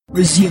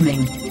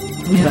Resuming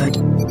Weird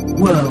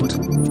World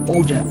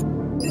Order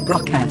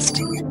broadcast.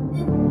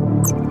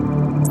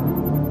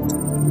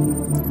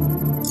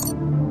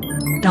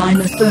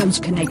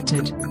 Dynaphones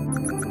connected.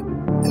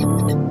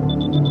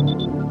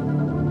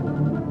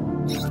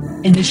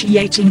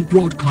 Initiating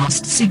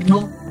broadcast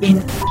signal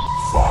in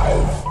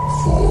 5,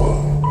 4,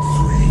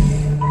 3,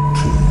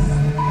 2,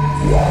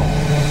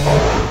 1.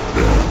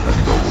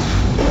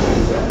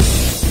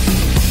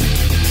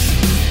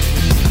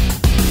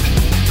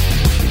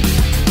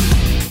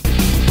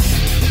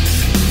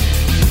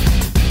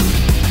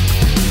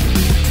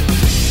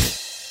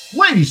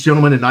 Ladies,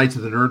 gentlemen, and knights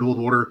of the Nerd World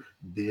Order,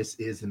 this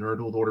is the Nerd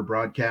World Order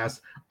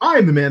broadcast.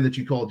 I'm the man that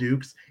you call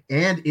Dukes,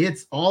 and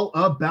it's all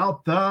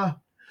about the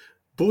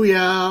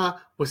Booyah!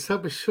 What's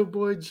up? It's your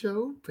boy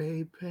Joe,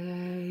 baby.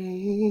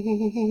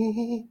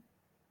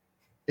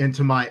 And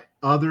to my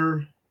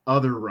other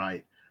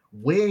right,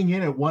 weighing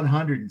in at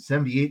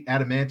 178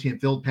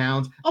 adamantium-filled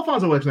pounds,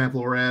 Alfonso X-Man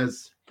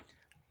Flores.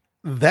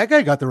 That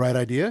guy got the right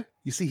idea.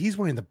 You see, he's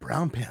wearing the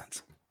brown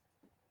pants.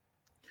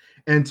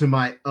 And to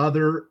my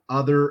other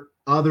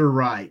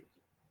right,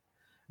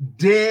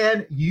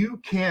 Dan, you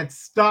can't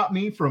stop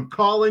me from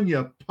calling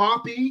you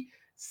Poppy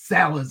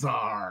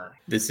Salazar.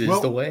 This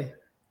is the way.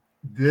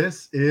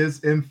 This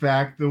is, in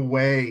fact, the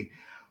way.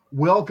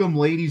 Welcome,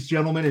 ladies,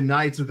 gentlemen, and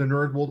knights of the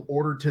Nerd World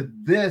Order, to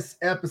this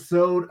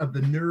episode of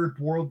the Nerd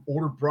World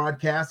Order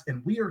broadcast.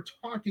 And we are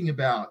talking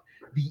about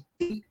the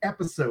 8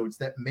 episodes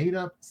that made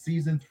up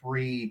season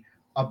 3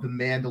 of The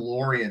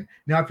Mandalorian.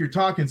 Now, if you're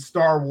talking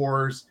Star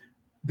Wars,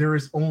 there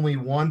is only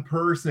one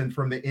person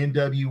from the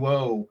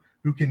NWO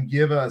who can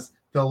give us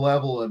the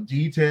level of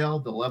detail,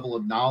 the level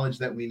of knowledge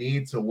that we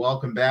need. So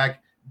welcome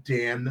back,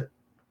 Dan,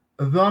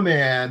 the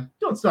man.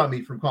 Don't stop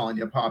me from calling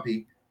you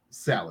Poppy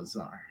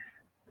Salazar.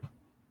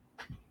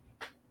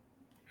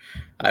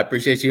 I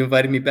appreciate you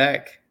inviting me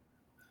back.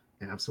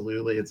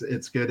 Absolutely.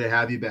 It's good to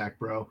have you back,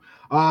 bro.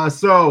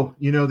 So,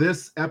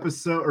 this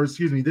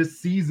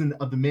this season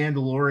of The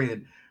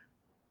Mandalorian,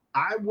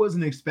 I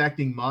wasn't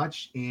expecting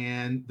much,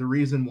 and the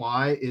reason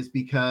why is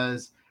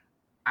because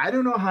I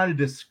don't know how to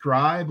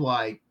describe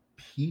like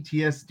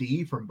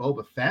PTSD from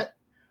Boba Fett,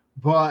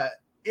 but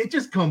it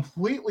just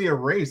completely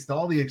erased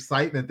all the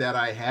excitement that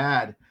I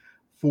had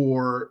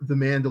for The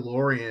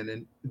Mandalorian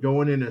and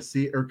going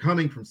into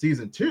coming from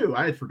season 2.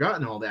 I had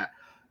forgotten all that.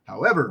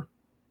 However,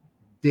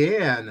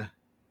 Dan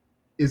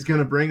is going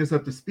to bring us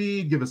up to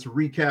speed, give us a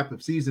recap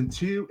of season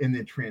 2, and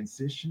then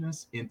transition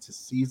us into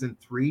season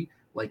 3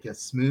 like a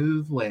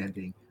smooth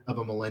landing of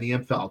a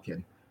Millennium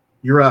Falcon.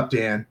 You're up,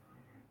 Dan.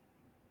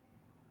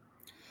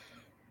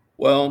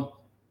 Well,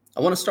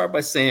 I want to start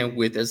by saying,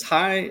 with as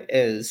high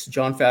as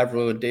Jon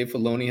Favreau and Dave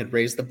Filoni had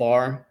raised the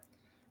bar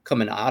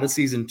coming out of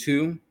season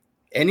 2,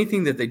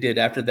 anything that they did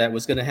after that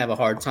was going to have a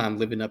hard time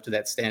living up to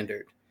that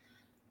standard.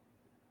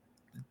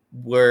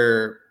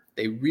 Where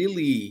they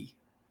really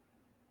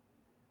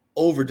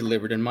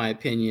over-delivered, in my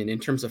opinion, in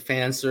terms of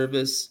fan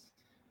service,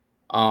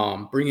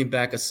 bringing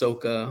back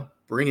Ahsoka,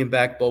 bringing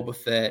back Boba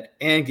Fett,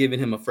 and giving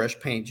him a fresh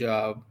paint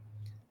job,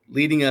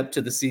 leading up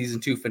to the season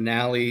 2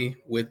 finale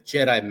with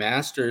Jedi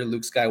Master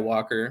Luke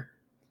Skywalker.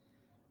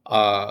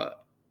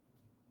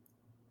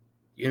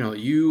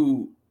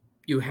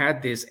 You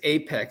had this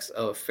apex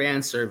of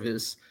fan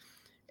service,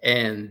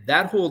 and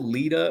that whole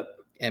lead up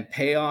and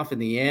payoff in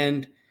the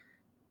end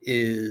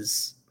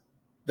is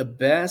the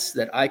best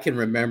that I can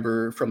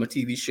remember from a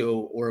TV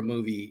show or a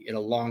movie in a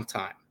long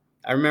time.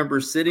 I remember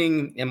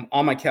sitting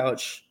on my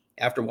couch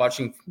after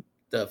watching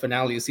the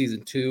finale of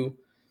season 2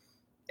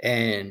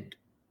 and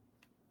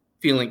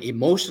feeling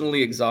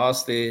emotionally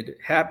exhausted,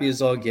 happy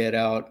as all get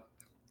out,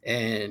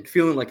 and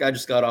feeling like I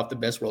just got off the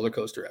best roller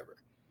coaster ever,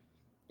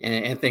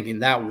 and thinking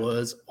that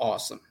was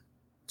awesome.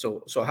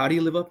 So how do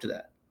you live up to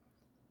that?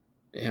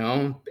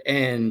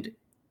 And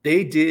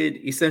they did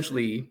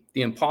essentially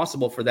the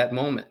impossible for that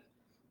moment.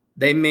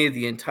 They made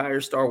the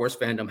entire Star Wars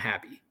fandom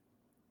happy,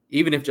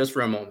 even if just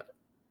for a moment.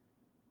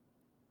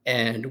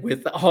 And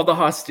with all the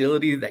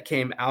hostility that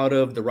came out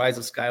of the Rise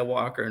of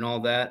Skywalker and all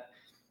that,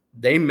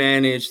 they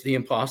managed the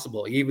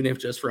impossible, even if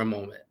just for a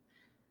moment.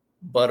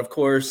 But of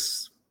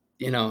course,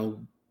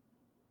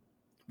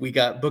 we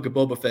got Book of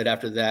Boba Fett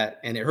after that.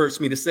 And it hurts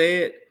me to say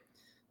it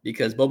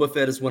because Boba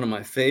Fett is one of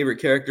my favorite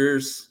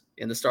characters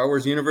in the Star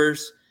Wars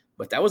universe,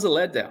 but that was a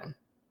letdown.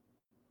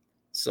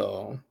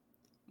 So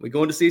we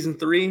go into season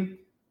 3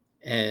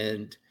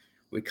 and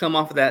we come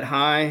off of that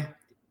high,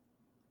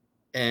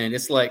 and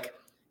it's like,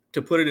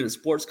 to put it in a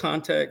sports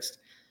context,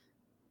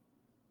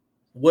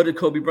 what did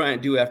Kobe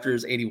Bryant do after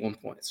his 81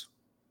 points?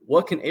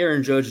 What can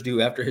Aaron Judge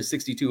do after his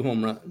 62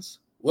 home runs?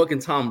 What can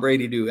Tom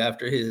Brady do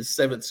after his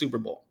 7th Super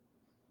Bowl?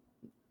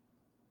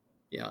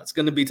 It's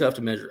going to be tough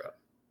to measure up.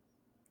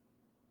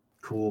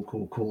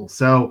 Cool.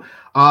 So,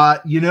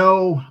 I'm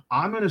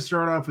going to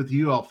start off with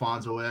you,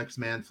 Alfonso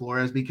X-Man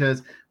Flores,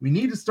 because we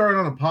need to start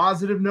on a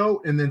positive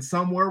note, and then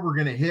somewhere we're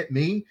going to hit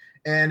me,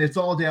 and it's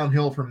all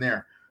downhill from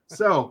there.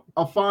 So,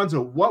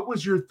 Alfonso, what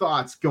was your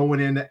thoughts going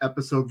into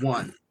episode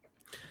 1?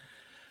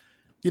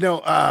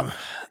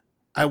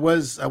 I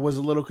was a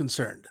little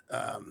concerned.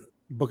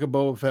 Book of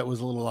Boba Fett was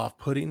a little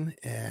off-putting,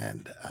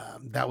 and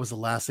that was the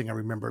last thing I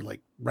remember.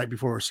 Like right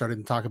before we started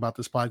to talk about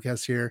this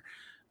podcast here,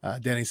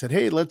 Danny said,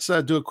 "Hey, let's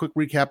do a quick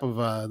recap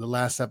of the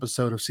last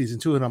episode of season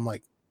 2," and I'm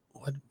like,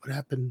 "What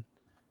happened?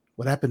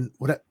 What happened?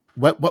 What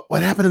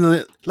happened in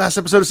the last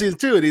episode of season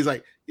 2?" And he's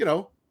like,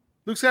 Luke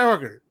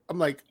Skywalker. I'm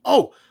like,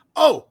 oh,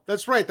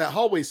 that's right, that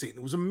hallway scene.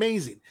 It was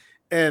amazing,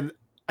 and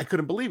I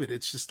couldn't believe it.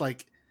 It's just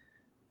like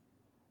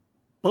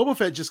Boba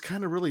Fett just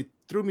kind of really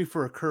threw me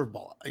for a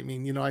curveball. I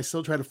mean, I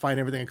still try to find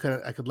everything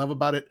I could love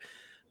about it,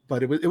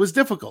 but it was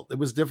difficult. It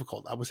was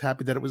difficult. I was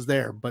happy that it was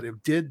there, but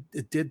it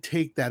did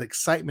take that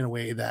excitement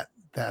away that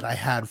I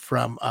had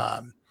from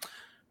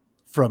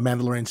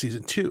Mandalorian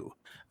season 2.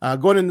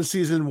 Going into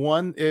season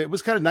 1, it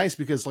was kind of nice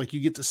because like you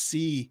get to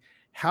see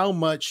how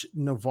much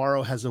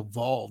Navarro has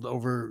evolved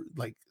over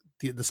like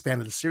the span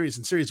of the series.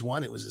 In series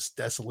 1, it was this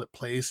desolate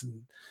place,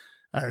 and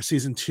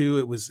season 2,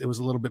 it was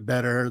a little bit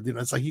better.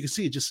 It's like you can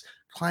see it just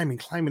climbing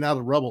out of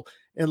the rubble,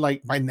 and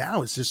like by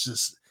now it's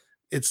just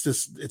it's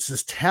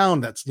this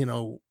town that's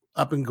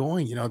up and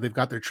going. They've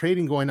got their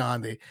trading going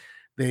on.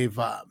 They've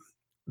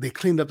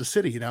cleaned up the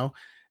city.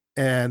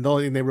 And the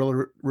only thing they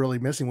really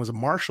missing was a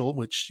marshal,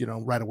 which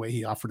right away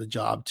he offered a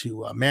job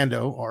to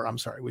Mando, or I'm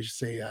sorry, we should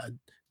say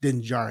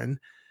Din Djarin,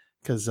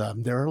 because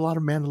there are a lot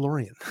of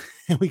Mandalorian,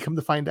 and we come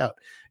to find out.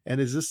 And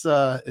is this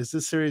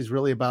series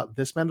really about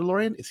this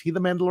Mandalorian? Is he the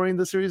Mandalorian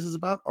this series is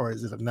about, or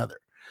is it another?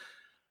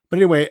 But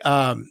anyway,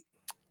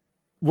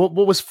 what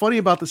was funny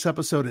about this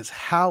episode is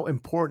how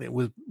important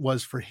it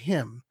was for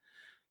him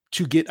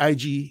to get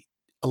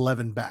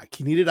IG-11 back.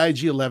 He needed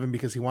IG-11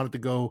 because he wanted to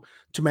go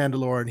to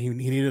Mandalore, and he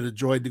needed a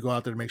droid to go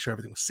out there to make sure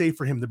everything was safe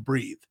for him to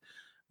breathe,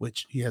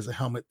 which he has a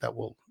helmet that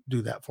will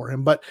do that for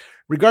him. But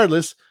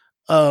regardless,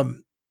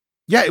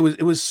 yeah,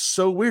 it was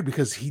so weird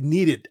because he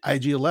needed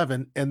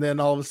IG-11, and then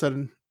all of a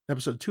sudden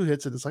episode 2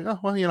 hits, and it's like, oh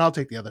well, I'll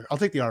take the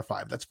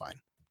R5. That's fine.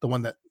 The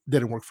one that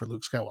didn't work for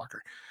Luke Skywalker.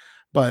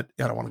 But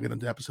I don't want to get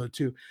into episode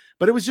 2.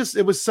 But it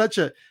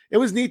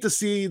was neat to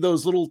see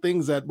those little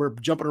things that were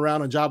jumping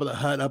around on Jabba the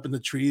Hutt up in the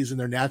trees in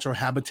their natural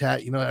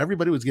habitat.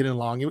 Everybody was getting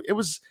along. It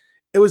was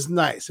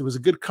nice. It was a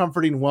good,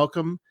 comforting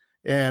welcome,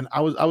 and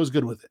I was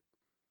good with it.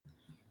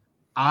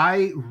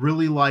 I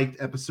really liked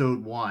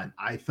episode 1.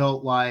 I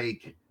felt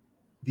like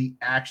the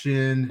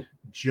action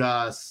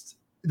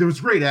there was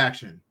great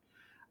action.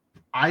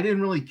 I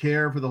didn't really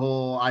care for the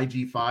whole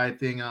IG-5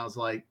 thing. I was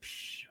like,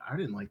 I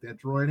didn't like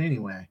that droid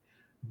anyway.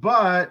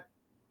 But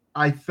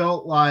I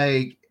felt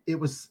like it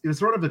was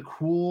sort of a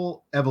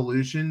cool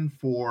evolution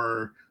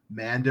for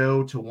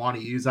Mando to want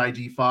to use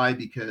IG-5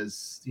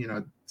 because,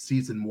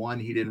 season 1,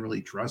 he didn't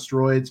really trust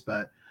droids,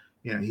 but,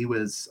 he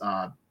was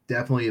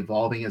definitely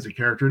evolving as a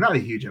character. Not a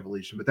huge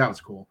evolution, but that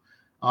was cool.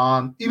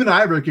 Even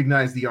I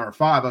recognized the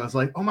R5. I was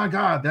like, oh my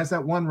God, that's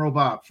that one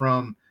robot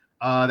from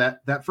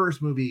that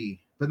first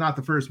movie, but not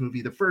the first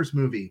movie, the first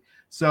movie.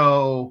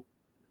 So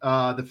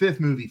the 5th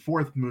movie,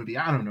 4th movie,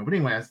 I don't know. But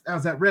anyway, that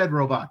was that red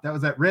robot. That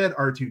was that red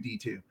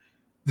R2-D2.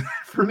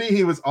 For me,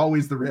 he was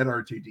always the red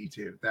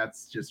R2-D2.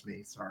 That's just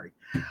me. Sorry.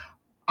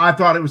 I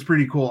thought it was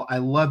pretty cool. I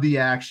love the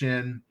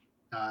action.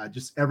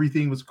 Just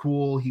everything was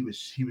cool. He was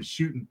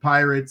shooting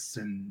pirates,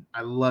 and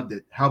I loved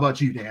it. How about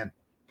you, Dan?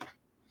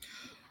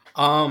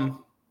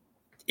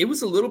 It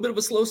was a little bit of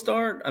a slow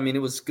start. I mean,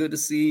 it was good to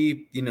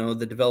see,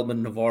 the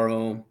development of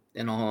Navarro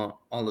and all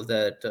of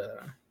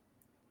that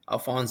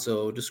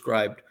Alfonso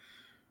described.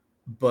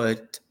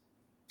 But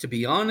to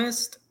be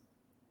honest,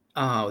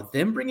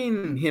 them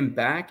bringing him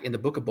back in the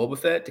Book of Boba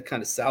Fett to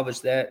kind of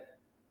salvage that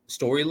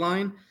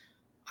storyline,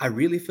 I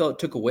really felt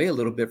took away a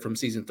little bit from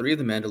season 3 of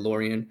The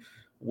Mandalorian,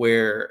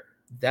 where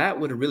that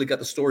would have really got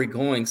the story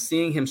going.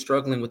 Seeing him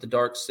struggling with the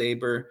dark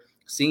saber,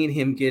 seeing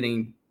him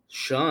getting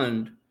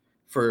shunned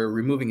for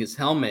removing his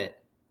helmet,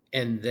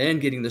 and then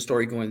getting the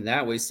story going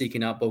that way,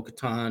 seeking out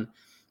Bo-Katan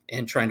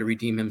and trying to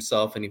redeem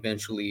himself, and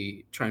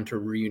eventually trying to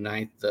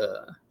reunite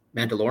the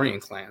Mandalorian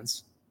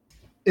clans.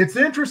 It's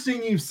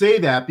interesting you say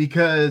that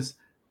because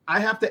I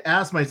have to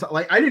ask myself,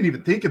 like, I didn't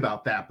even think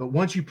about that, but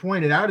once you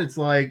point it out, it's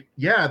like,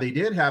 yeah, they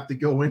did have to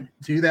go in and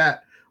do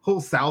that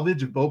whole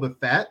salvage of Boba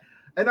Fett.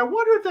 And I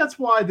wonder if that's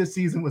why this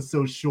season was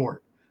so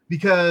short,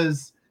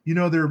 because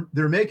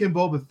they're making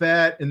Boba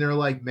Fett and they're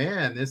like,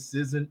 man, this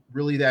isn't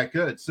really that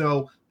good.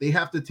 So they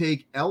have to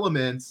take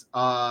elements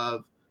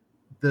of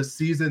the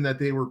season that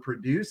they were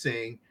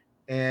producing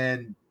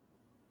and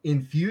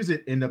infuse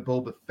it into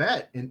Boba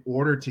Fett in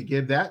order to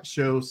give that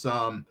show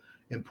some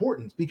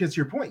importance. Because to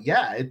your point,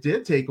 yeah, it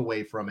did take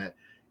away from it,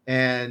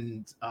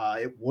 and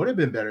it would have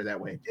been better that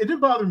way. It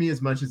didn't bother me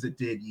as much as it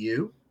did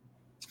you,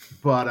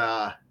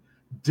 but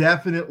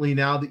definitely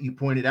now that you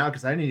pointed out,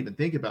 because I didn't even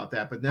think about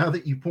that, but now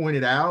that you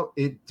pointed out,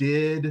 it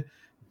did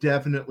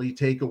definitely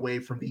take away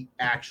from the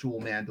actual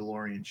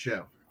Mandalorian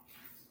show.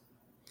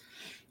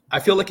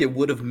 I feel like it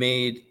would have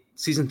made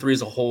season 3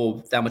 as a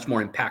whole that much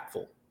more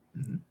impactful.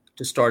 Mm-hmm.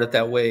 To start it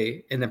that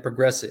way and then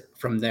progress it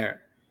from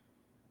there.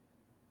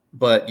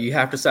 But you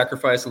have to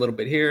sacrifice a little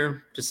bit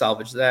here to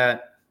salvage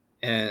that,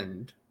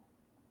 and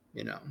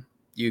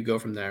you go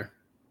from there.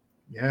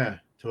 Yeah,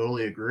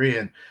 totally agree.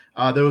 And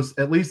those,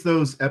 at least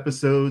those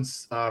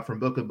episodes from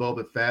Book of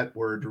Boba Fett,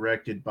 were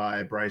directed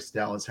by Bryce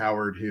Dallas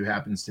Howard, who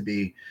happens to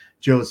be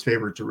Joe's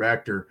favorite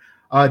director.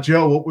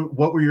 Joe,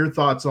 what were your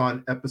thoughts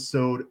on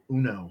episode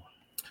Uno?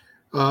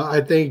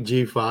 I think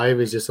G5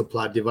 is just a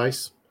plot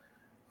device.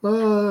 We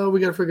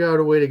got to figure out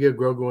a way to get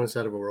Grogu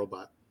inside of a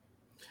robot.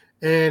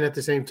 And at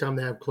the same time,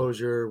 they have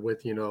closure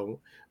with,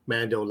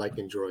 Mando like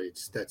in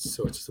droids.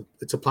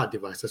 It's a plot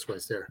device. That's why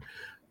it's there.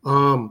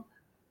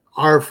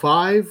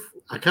 R5,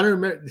 I kind of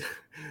remember,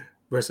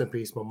 rest in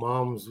peace. My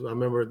mom's, I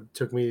remember it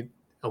took me,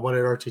 I wanted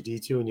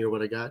R2D2, and you know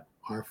what I got?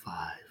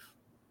 R5.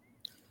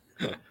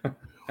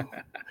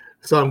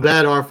 So I'm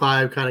glad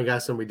R5 kind of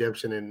got some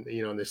redemption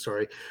in this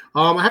story.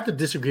 I have to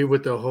disagree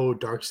with the whole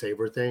dark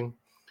saber thing.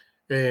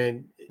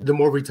 And the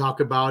more we talk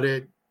about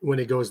it, when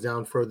it goes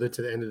down further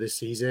to the end of the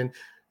season,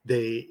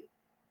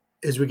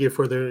 as we get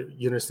further,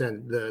 you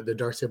understand the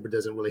dark saber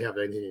doesn't really have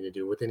anything to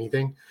do with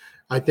anything.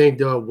 I think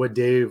what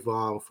Dave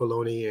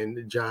Filoni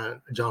and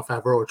John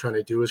Favreau are trying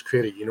to do is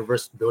create a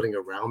universe building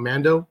around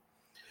Mando.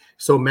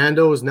 So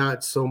Mando is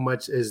not so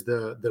much as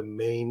the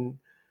main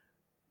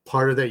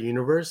part of that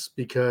universe,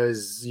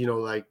 because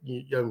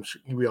I'm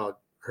sure we all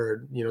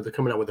heard they're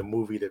coming out with a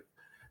movie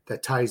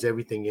that ties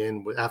everything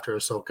in after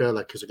Ahsoka,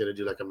 like, because they're going to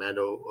do like a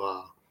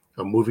Mando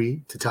a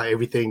movie to tie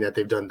everything that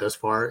they've done thus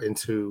far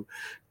into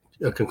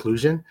a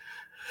conclusion.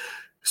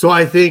 So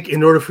I think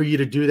in order for you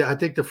to do that, I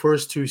think the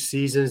first 2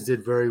 seasons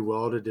did very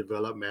well to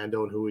develop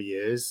Mando and who he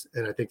is,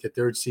 and I think the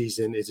 3rd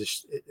season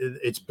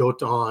it's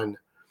built on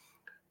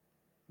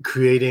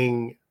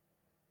creating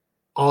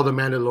all the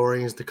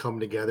Mandalorians to come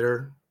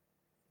together,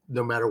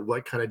 no matter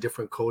what kind of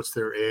different cults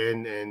they're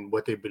in and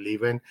what they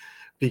believe in,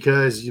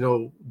 because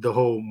the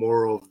whole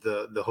moral of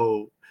the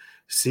whole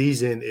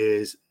season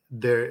is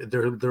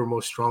they're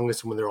most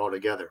strongest when they're all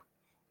together,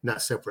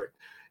 not separate.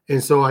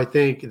 And so I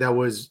think that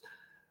was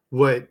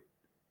what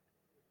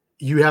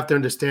you have to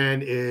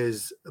understand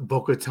is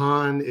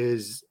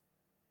Bo-Katan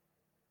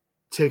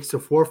takes the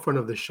forefront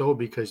of the show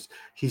because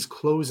he's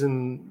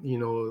closing,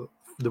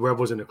 the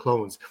rebels and the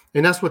clones.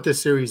 And that's what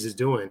this series is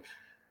doing,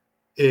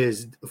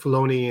 is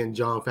Filoni and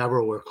John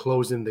Favreau are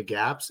closing the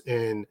gaps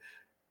and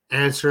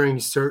answering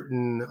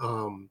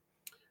certain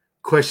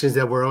questions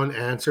that were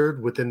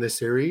unanswered within the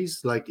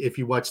series. Like if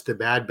you watch The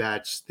Bad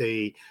Batch,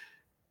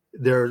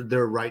 they're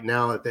right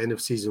now at the end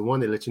of season 1,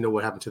 they let you know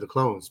what happened to the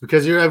clones,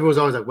 because everyone's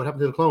always like, what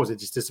happened to the clones? They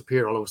just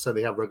disappeared. All of a sudden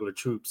they have regular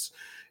troops.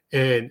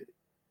 And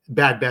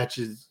Bad Batch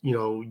is,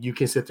 you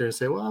can sit there and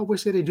say, well, I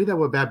wish they didn't do that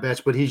with Bad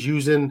Batch, but he's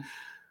using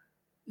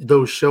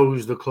those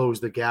shows to close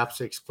the gaps,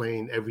 to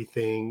explain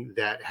everything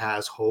that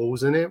has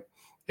holes in it.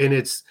 And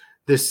it's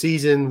this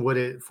season, what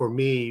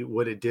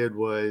it did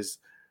was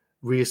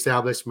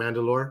reestablish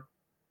Mandalore,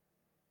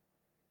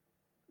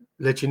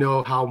 let you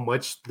know how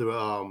much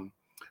the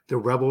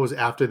rebels,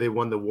 after they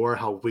won the war,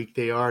 how weak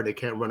they are. They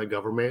can't run a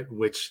government,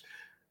 which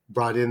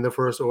brought in the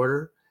First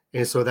Order.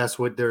 And so that's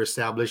what they're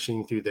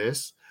establishing through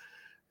this.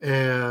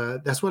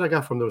 And that's what I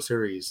got from those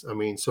series. I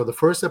mean, so the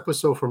first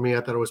episode for me,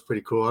 I thought it was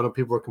pretty cool. I know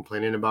people were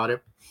complaining about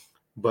it,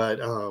 but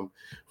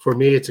for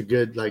me, it's a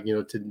good,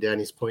 to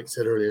Danny's point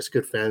said earlier, it's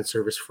good fan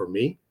service for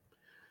me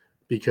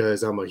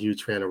because I'm a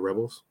huge fan of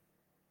Rebels.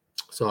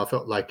 So I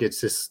felt like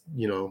it's just,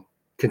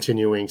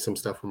 continuing some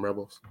stuff from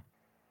Rebels.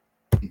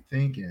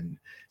 Thinking.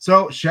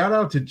 So shout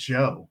out to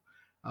Joe.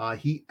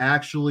 He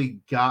actually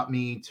got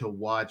me to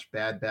watch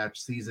Bad Batch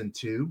season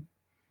 2.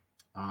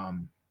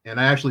 And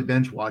I actually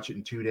binge watch it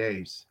in 2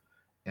 days.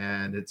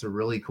 And it's a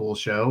really cool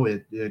show.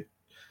 It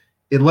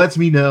lets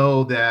me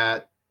know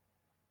that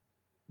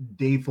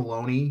Dave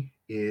Filoni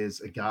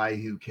is a guy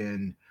who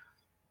can,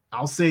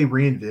 I'll say,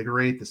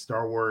 reinvigorate the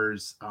Star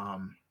Wars,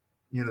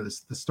 the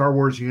Star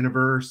Wars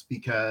universe,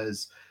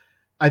 because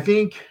I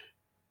think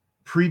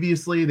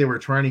previously they were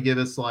trying to give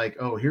us like,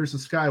 oh, here's the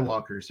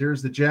Skywalkers,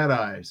 here's the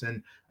Jedis.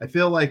 And I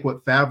feel like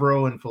what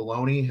Favreau and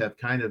Filoni have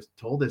kind of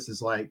told us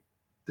is like,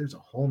 there's a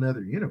whole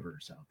nother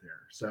universe out there.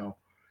 So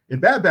in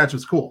Bad Batch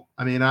was cool.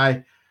 I mean,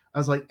 I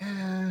was like,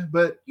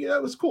 but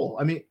it was cool.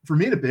 I mean, for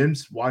me to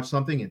binge watch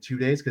something in 2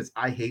 days, because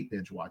I hate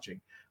binge watching,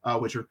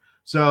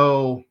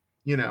 so,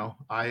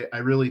 I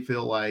really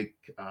feel like,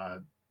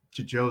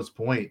 to Joe's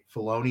point,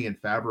 Filoni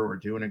and Favreau are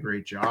doing a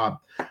great job.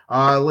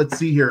 Let's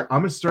see here.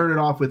 I'm going to start it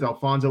off with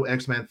Alfonso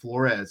X-Man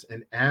Flores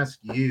and ask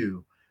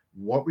you,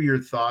 what were your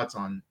thoughts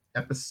on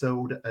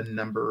episode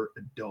number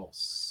 2?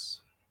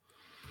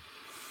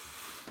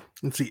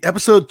 Let's see.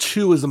 Episode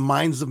 2 is the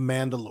Mines of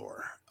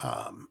Mandalore.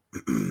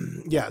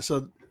 Yeah.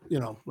 So,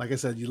 like I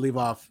said, you leave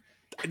off,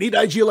 I need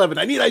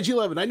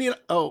IG-11.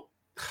 Oh,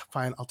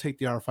 fine. I'll take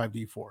the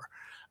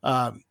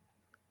R5D4.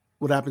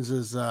 What happens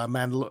is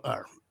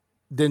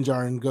Din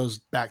Djarin goes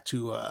back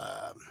to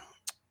I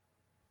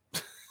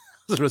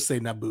was going to say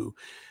Naboo,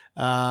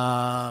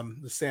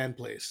 the sand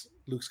place.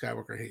 Luke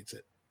Skywalker hates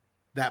it.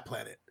 That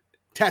planet,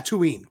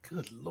 Tatooine.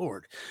 Good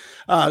Lord.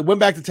 Went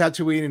back to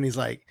Tatooine, and he's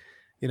like,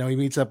 he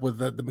meets up with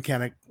the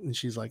mechanic, and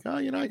she's like, "Oh,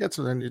 I got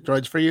some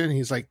droids for you." And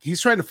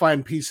he's trying to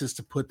find pieces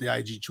to put the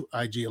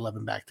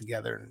IG-11 back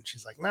together. And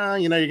she's like, "No,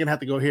 you're gonna have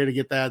to go here to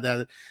get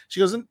that."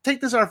 She goes, "And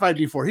take this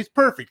R5D4. He's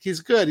perfect.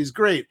 He's good. He's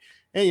great."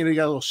 And you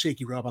got a little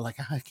shaky robot, like,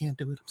 "I can't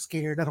do it. I'm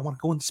scared. I don't want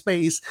to go into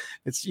space."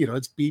 It's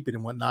it's beeping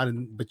and whatnot,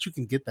 but you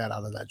can get that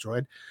out of that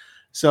droid.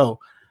 So,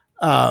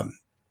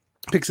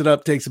 picks it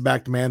up, takes it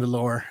back to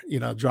Mandalore.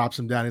 Drops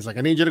him down. He's like,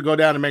 "I need you to go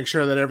down and make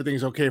sure that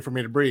everything's okay for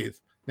me to breathe."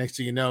 Next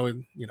thing you know,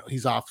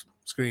 he's off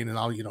screen, and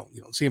all you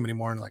don't see him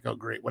anymore. And like, "Oh,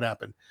 great, what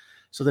happened?"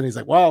 So then he's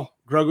like, "Well,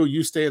 Grogu,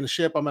 you stay in the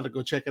ship. I'm gonna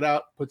go check it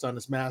out." Puts on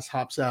his mask,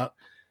 hops out.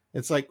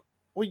 It's like,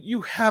 well,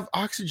 you have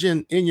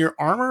oxygen in your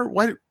armor.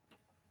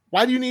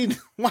 Why do you need?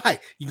 Why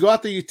you go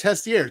out there, you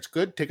test the air. It's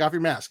good. Take off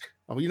your mask.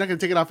 Well, you're not gonna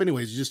take it off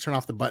anyways. You just turn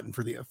off the button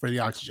for the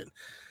oxygen.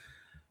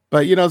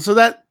 But so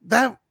that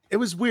it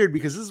was weird,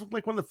 because this is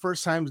like one of the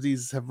first times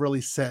these have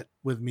really set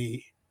with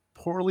me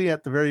poorly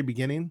at the very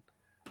beginning.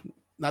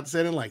 Not to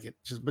say I didn't like it,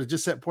 but it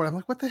just set poorly. I'm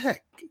like, what the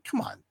heck?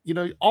 Come on.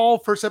 All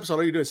first episode,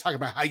 all you do is talk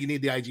about how you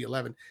need the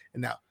IG-11.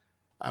 And now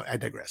I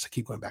digress. I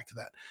keep going back to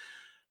that.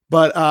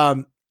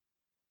 But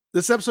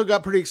this episode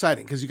got pretty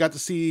exciting because you got to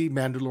see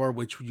Mandalore,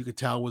 which you could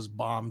tell was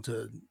bombed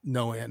to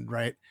no end,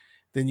 right?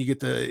 Then you get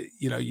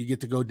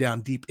to go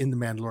down deep in the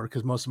Mandalore,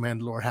 because most of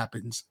Mandalore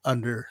happens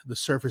under the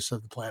surface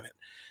of the planet.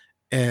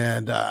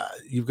 And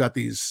you've got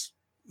these,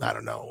 I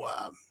don't know,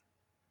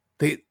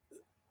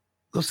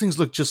 those things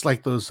look just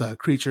like those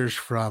creatures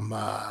from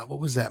what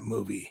was that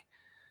movie?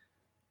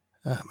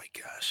 Oh my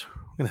gosh,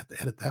 I'm gonna have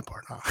to edit that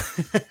part off.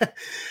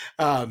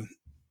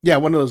 Yeah,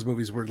 one of those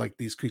movies where like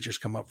these creatures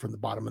come up from the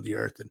bottom of the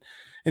earth. And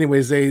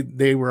anyways,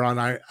 they were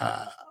on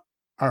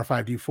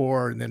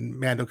R5D4, and then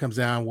Mando comes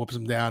down, whoops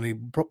him down. He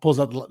pulls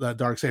out the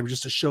Darksaber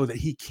just to show that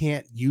he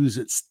can't use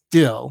it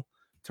still,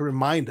 to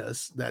remind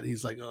us that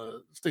he's like,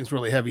 "Oh, this thing's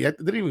really heavy." They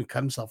didn't even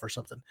cut himself or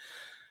something.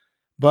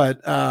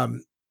 But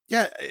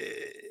yeah.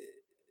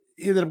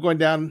 He ended up going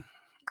down.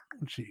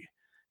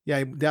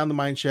 Down the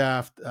mine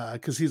shaft,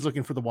 because he's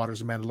looking for the waters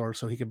of Mandalore,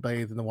 so he can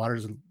bathe in the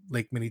waters of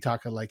Lake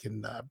Minnetonka, like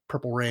in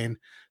Purple Rain,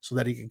 so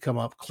that he can come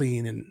up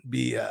clean and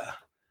be a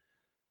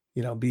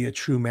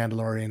true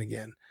Mandalorian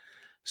again.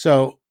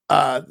 So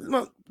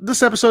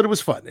this episode, it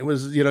was fun. It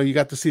was, you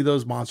got to see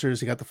those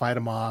monsters, you got to fight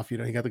them off, you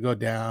got to go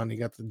down, you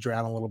got to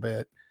drown a little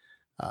bit.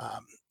 I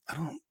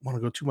don't want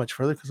to go too much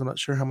further because I'm not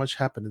sure how much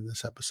happened in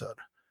this episode.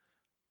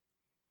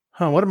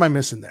 What am I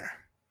missing there?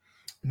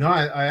 No,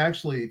 I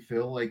actually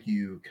feel like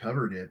you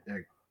covered it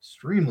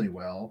extremely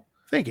well.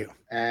 Thank you.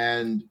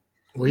 And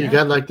you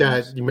got like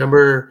that. You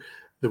remember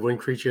the wind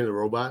creature and the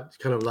robot? It's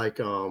kind of like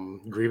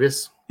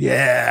Grievous.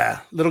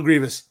 Yeah, little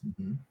Grievous.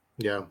 Mm-hmm.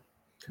 Yeah.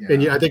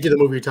 And I think the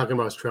movie you're talking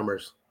about is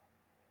Tremors,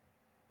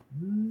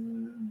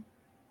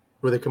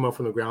 where they come up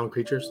from the ground,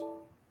 creatures.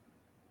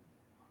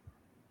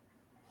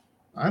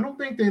 I don't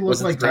think they look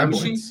like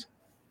gremlins.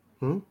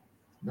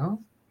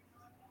 No.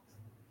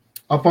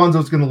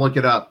 Alfonso's going to look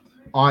it up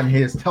on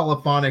his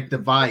telephonic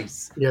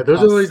device. Yeah,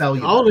 those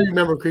are all I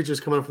remember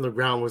creatures coming up from the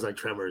ground was like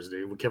Tremors,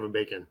 dude, with Kevin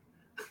Bacon.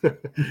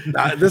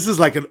 This is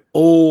like an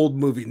old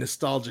movie,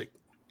 nostalgic.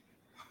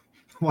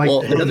 Like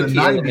another key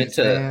element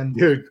to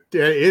dude,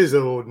 that is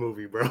an old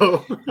movie,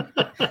 bro.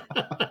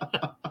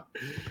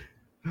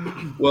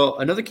 Well,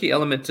 another key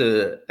element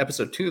to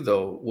episode 2,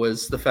 though,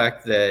 was the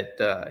fact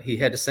that he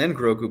had to send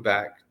Grogu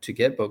back to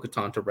get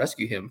Bo-Katan to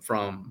rescue him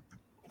from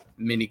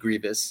Mini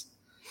Grievous.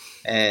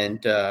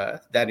 And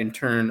that in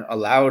turn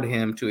allowed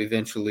him to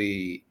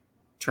eventually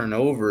turn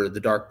over the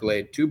Dark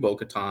Blade to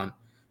Bo-Katan,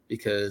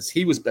 because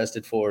he was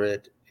bested for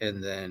it,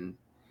 and then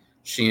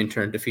she in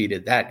turn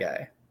defeated that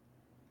guy.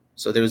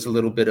 So there was a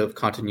little bit of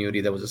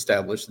continuity that was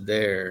established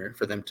there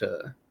for them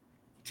to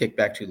kick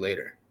back to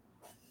later.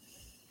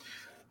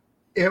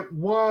 It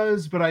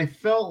was, but I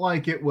felt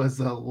like it was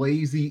a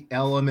lazy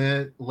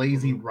element,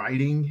 lazy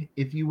writing,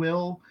 if you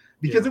will,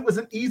 because it was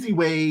an easy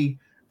way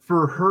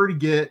for her to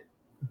get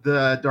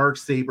the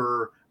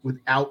Darksaber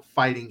without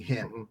fighting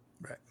him.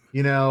 Right.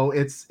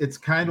 It's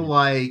kind of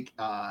like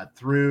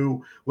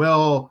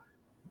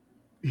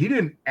he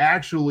didn't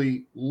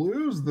actually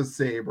lose the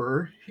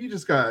saber. He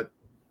just got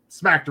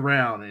smacked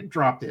around and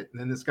dropped it.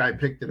 And then this guy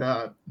picked it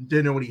up,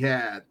 didn't know what he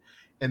had.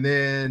 And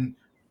then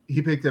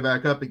he picked it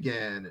back up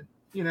again.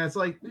 It's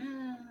like,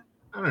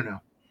 I don't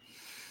know.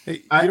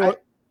 Hey,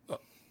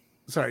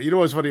 sorry. You know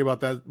what's funny about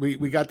that? We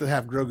got to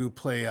have Grogu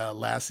play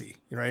Lassie,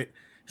 right?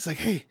 It's like,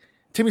 hey,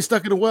 Timmy's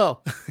stuck in a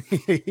well.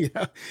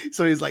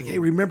 So he's like, hey,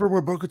 remember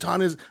where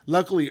Bo-Katan is?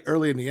 Luckily,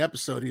 early in the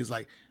episode, he's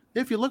like,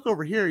 if you look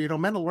over here,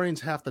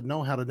 Mandalorians have to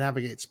know how to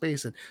navigate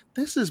space. And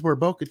this is where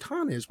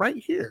Bo-Katan is, right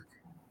here.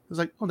 I was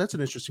like, oh, that's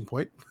an interesting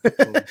point.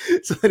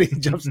 So then he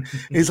jumps.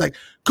 He's like,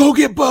 go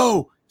get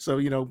Bo. So,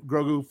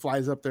 Grogu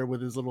flies up there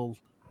with his little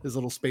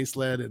space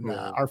sled, and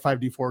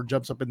R5D4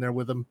 jumps up in there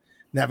with him,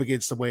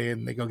 navigates the way,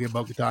 and they go get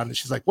Bo-Katan. And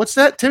she's like, what's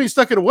that? Timmy's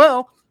stuck in a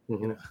well.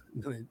 And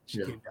then she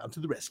came down to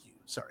the rescue.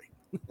 Sorry.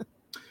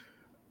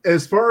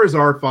 As far as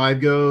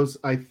R5 goes,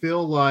 I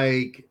feel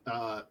like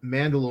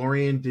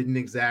Mandalorian didn't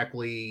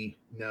exactly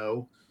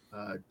know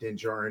Din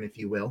Djarin, if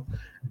you will.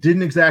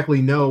 Didn't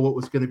exactly know what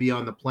was going to be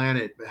on the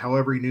planet, but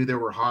however, he knew there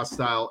were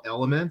hostile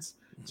elements.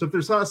 So if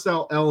there's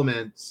hostile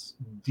elements,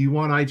 do you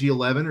want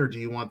IG-11 or do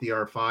you want the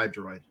R5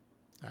 droid?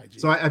 IG.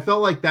 So I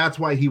felt like that's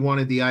why he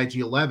wanted the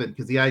IG-11,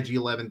 because the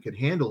IG-11 could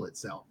handle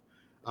itself.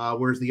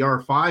 Whereas the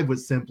R5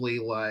 was simply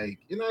like,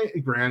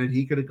 granted,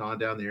 he could have gone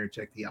down there and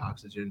checked the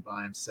oxygen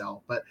by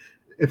himself. But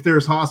if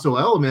there's hostile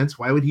elements,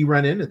 why would he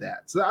run into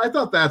that? So I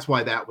thought that's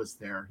why that was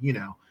there,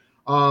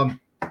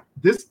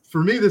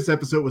 This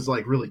episode was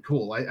like really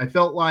cool. I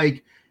felt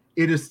like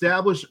it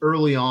established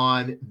early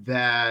on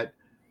that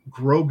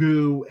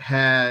Grogu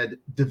had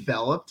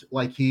developed,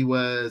 like he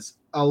was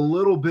a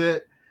little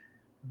bit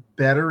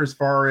better as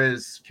far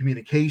as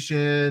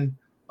communication,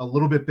 a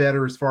little bit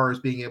better as far as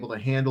being able to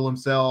handle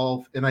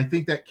himself. And I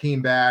think that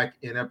came back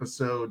in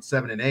episode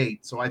 7 and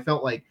 8. So I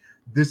felt like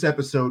this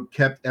episode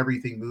kept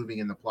everything moving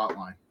in the plot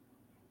line.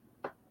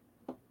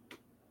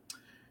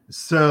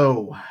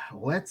 So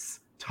let's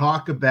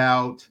talk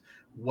about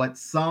what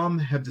some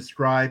have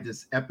described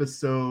as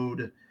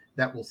episode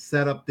that will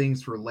set up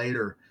things for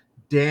later.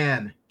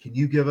 Dan, can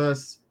you give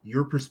us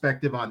your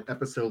perspective on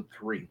episode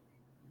 3?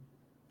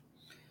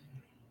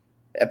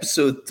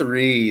 Episode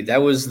 3,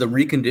 that was the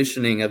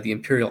reconditioning of the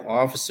Imperial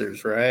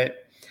officers, right?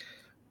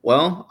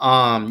 Well,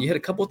 you had a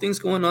couple of things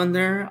going on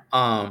there.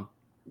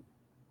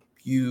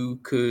 You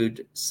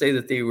could say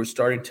that they were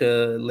starting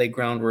to lay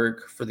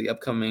groundwork for the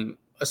upcoming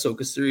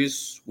Ahsoka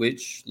series,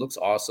 which looks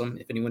awesome.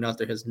 If anyone out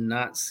there has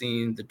not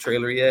seen the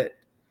trailer yet,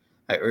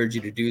 I urge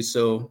you to do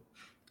so.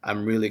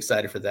 I'm really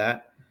excited for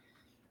that.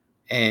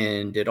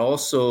 And it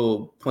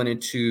also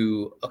pointed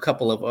to a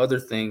couple of other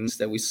things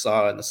that we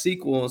saw in the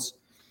sequels,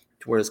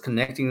 towards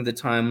connecting the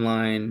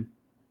timeline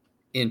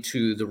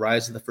into the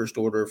rise of the First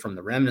Order from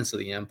the remnants of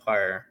the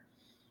Empire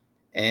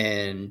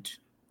and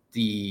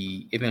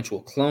the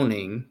eventual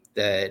cloning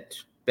that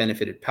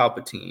benefited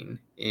Palpatine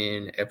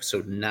in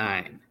episode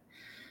 9.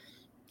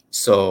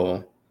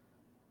 So,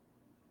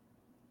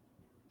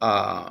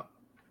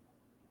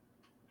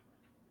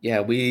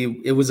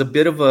 it was a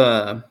bit of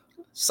a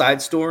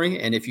side story,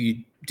 and if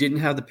you didn't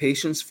have the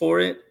patience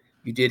for it,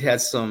 you did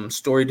have some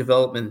story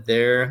development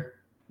there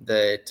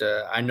that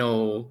I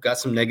know got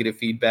some negative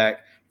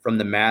feedback from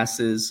the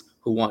masses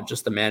who want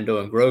just the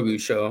Mando and Grogu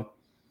show.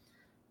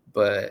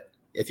 But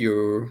if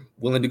you're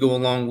willing to go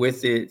along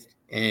with it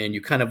and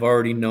you kind of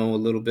already know a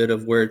little bit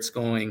of where it's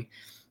going,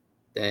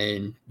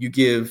 then you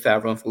give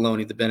Favreau and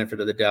Filoni the benefit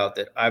of the doubt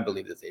that I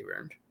believe that they've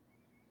earned.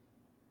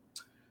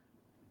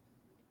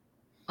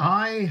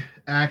 I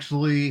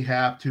actually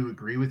have to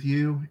agree with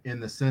you in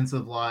the sense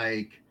of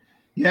like,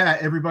 yeah,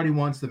 everybody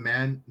wants the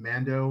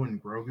Mando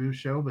and Grogu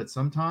show, but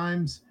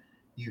sometimes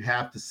you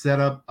have to set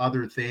up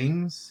other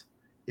things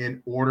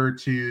in order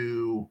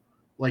to,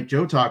 like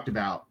Joe talked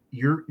about,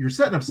 you're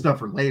setting up stuff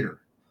for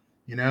later,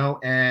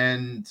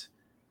 and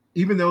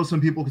even though some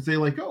people could say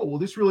like, oh, well,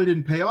 this really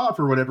didn't pay off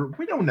or whatever,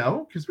 we don't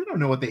know, because we don't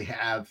know what they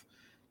have,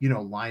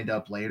 lined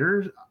up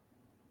later.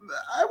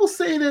 I will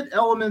say that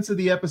elements of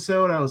the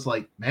episode, I was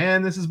like,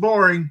 man, this is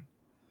boring.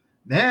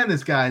 Man,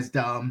 this guy's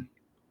dumb.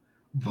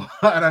 But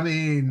I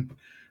mean,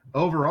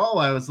 overall,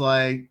 I was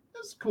like,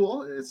 it's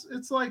cool.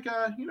 It's like,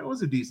 it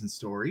was a decent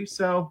story.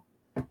 So,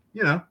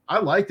 I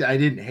liked it. I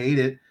didn't hate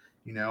it.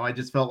 I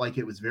just felt like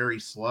it was very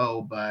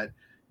slow, but,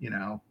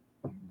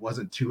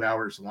 wasn't 2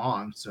 hours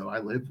long. So I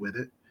lived with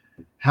it.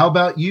 How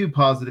about you,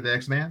 Positive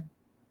X-Man?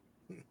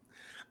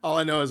 All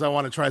I know is I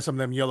want to try some of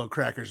them yellow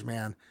crackers,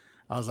 man.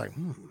 I was like,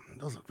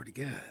 those look pretty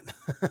good.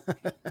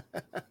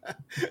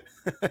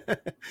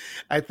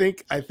 I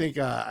think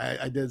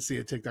I did see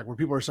a TikTok where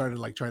people are starting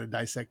to like try to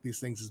dissect these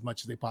things as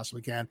much as they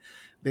possibly can.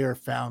 They are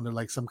found in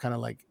like some kind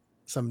of like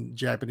some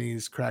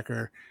Japanese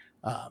cracker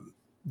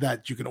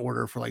that you can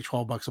order for like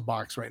 $12 a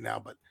box right now.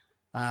 But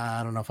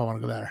I don't know if I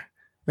want to go there.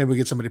 Maybe we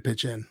get somebody to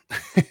pitch in.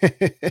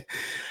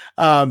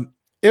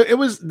 It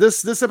was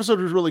this episode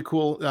was really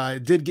cool.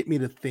 It did get me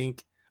to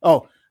think.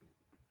 Oh,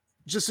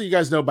 just so you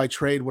guys know, by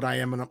trade, what I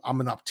am,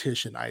 I'm an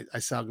optician. I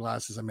sell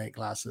glasses. I make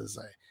glasses.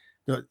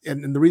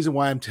 And the reason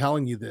why I'm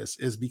telling you this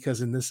is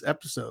because in this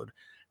episode,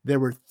 there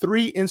were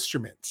three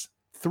instruments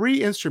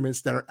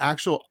that are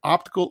actual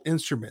optical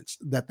instruments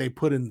that they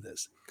put in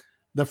this.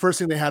 The first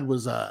thing they had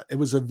was it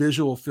was a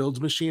visual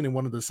fields machine in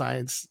one of the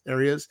science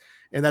areas.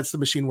 And that's the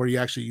machine where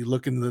you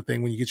look into the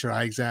thing when you get your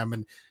eye exam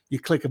and you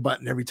click a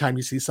button every time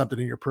you see something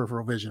in your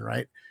peripheral vision,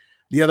 right?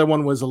 The other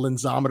one was a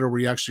lensometer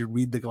where you actually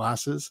read the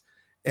glasses.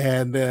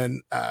 And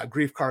then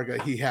Grief Karga,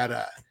 he had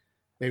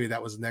maybe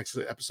that was the next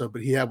episode,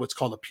 but he had what's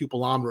called a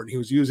pupillometer, and he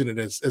was using it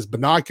as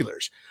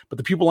binoculars. But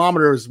the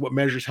pupillometer is what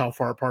measures how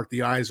far apart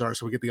the eyes are,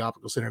 so we get the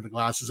optical center of the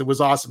glasses. It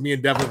was awesome. Me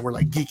and Devlin were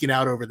like geeking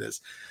out over this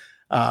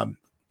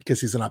because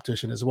he's an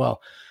optician as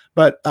well.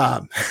 But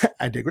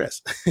I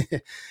digress.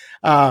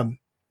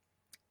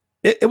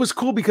 It was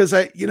cool because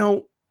I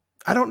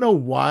don't know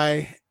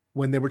why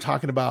when they were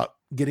talking about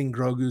getting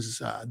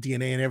Grogu's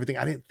DNA and everything,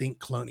 I didn't think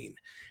cloning.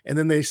 And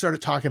then they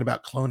started talking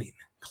about cloning.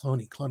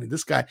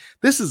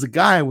 This is a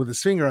guy with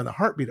his finger on the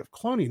heartbeat of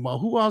cloning. Well,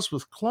 who else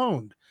was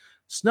cloned?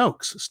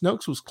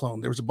 Snoke's was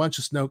cloned. There was a bunch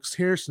of Snoke's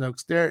here,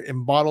 Snoke's there,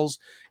 in bottles,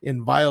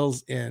 in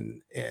vials,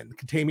 in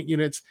containment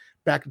units,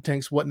 backup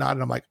tanks, whatnot.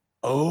 And I'm like,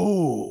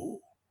 oh,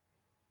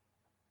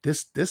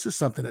 this is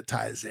something that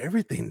ties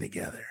everything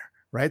together,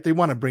 right? They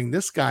want to bring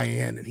this guy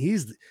in, and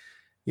he's,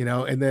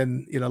 and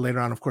then later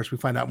on, of course, we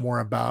find out more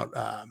about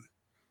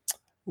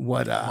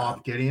what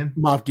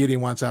Moff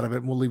Gideon wants out of it.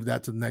 And we'll leave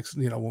that to the next,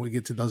 when we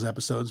get to those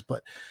episodes.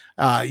 But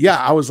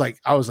I was like,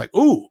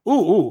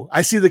 ooh,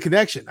 I see the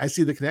connection.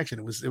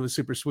 It was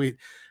super sweet.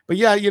 But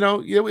yeah,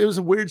 it was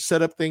a weird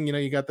setup thing.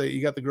 You got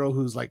the girl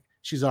who's like,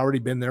 she's already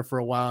been there for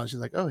a while, and she's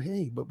like, oh,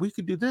 hey, but we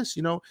could do this,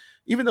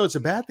 even though it's a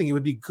bad thing, it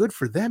would be good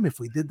for them if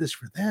we did this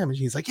for them. And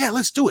she's like, yeah,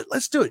 let's do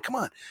it. Come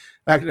on.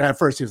 At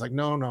first he was like,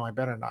 no, I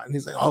better not. And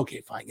he's like,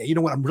 okay, fine. Yeah, you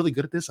know what? I'm really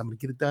good at this. I'm gonna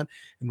get it done,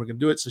 and we're gonna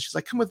do it. So she's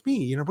like, come with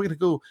me. We're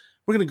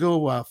gonna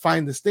go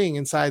find this thing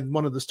inside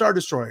one of the Star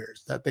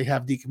Destroyers that they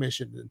have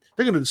decommissioned, and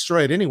they're gonna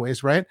destroy it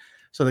anyways, right?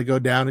 So they go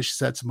down, and she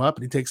sets him up,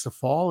 and he takes the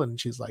fall, and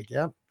she's like,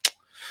 yeah,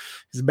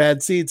 he's a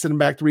bad seed, send him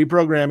back to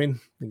reprogramming.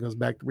 He goes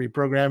back to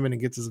reprogramming and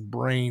gets his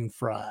brain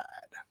fried.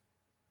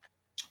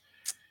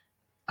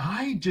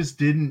 I just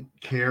didn't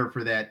care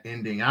for that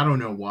ending. I don't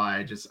know why.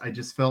 I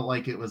just felt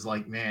like it was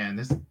like,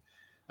 man,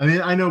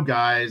 I know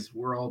guys,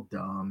 we're all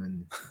dumb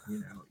and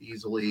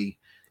easily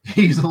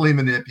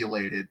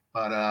manipulated,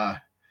 but I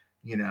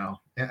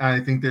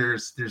think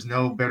there's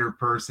no better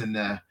person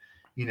to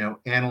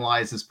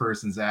analyze this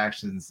person's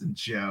actions than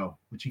Joe.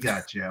 What you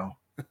got, Joe?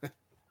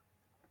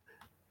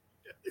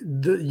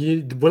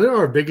 One of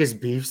our biggest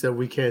beefs that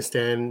we can't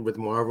stand with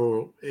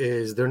Marvel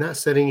is they're not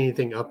setting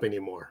anything up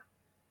anymore.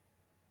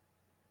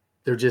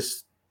 They're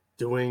just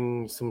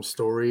doing some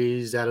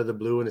stories out of the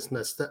blue, and it's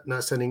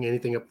not setting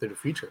anything up to the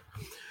future.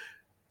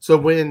 So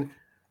when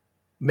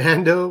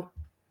Mando,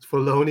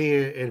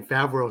 Filoni, and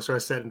Favreau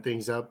start setting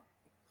things up,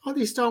 all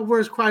these Star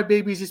Wars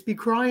crybabies just be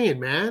crying,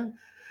 man.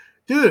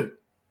 Dude,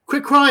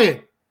 quit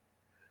crying.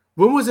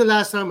 When was the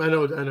last time? I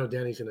know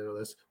Danny's gonna know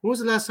this. When was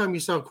the last time you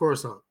saw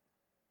Coruscant?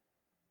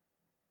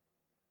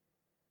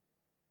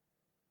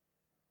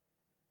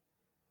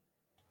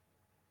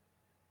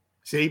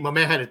 See, my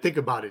man had to think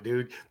about it,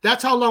 dude.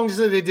 That's how long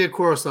they did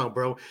Coruscant,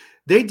 bro.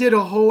 They did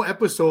a whole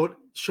episode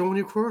showing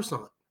you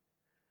Coruscant.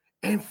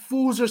 And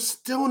fools are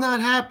still not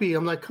happy.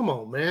 I'm like, come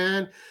on,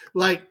 man.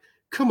 Like,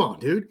 come on,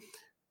 dude.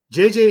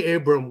 J.J.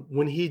 Abrams,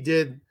 when he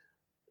did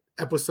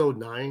episode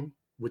 9,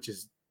 which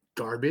is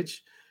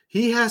garbage,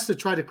 he has to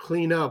try to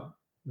clean up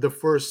the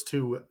first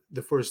two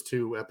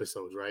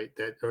episodes, right?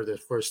 The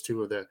first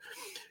two of the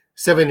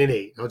 7 and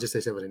 8. I'll just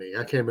say 7 and 8.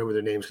 I can't remember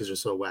their names because they're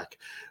so whack.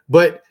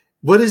 But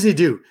what does he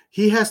do?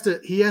 He has to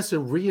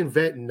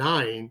reinvent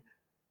 9,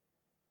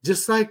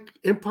 just like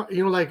Empire,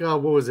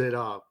 what was it?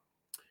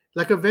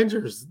 Like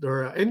Avengers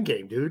or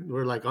Endgame, dude.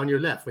 Or like On Your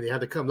Left when they had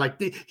to come. Like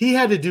he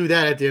had to do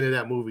that at the end of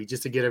that movie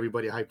just to get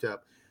everybody hyped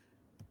up.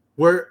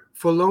 Where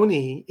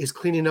Filoni is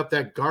cleaning up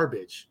that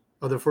garbage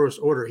of the First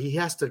Order, he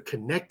has to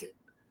connect it.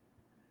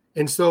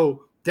 And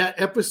so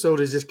that episode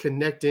is just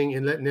connecting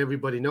and letting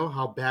everybody know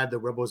how bad the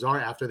rebels are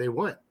after they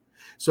won.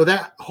 So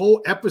that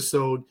whole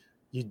episode,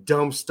 you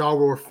dumb Star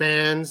Wars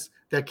fans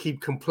that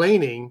keep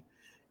complaining,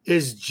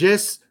 is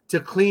just to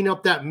clean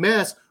up that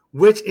mess,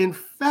 which in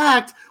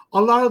fact,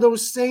 a lot of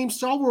those same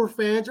Star Wars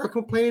fans are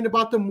complaining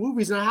about the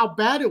movies and how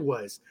bad it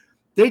was.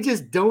 They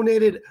just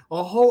donated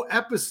a whole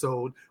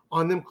episode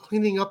on them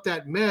cleaning up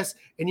that mess,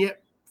 and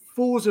yet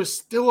fools are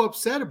still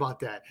upset about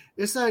that.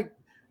 It's like,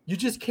 you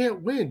just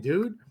can't win,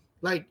 dude.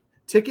 Like,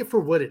 take it for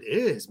what it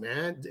is,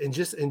 man, and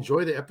just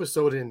enjoy the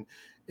episode and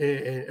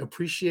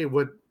appreciate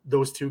what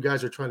those two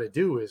guys are trying to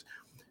do is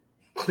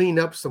clean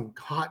up some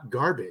hot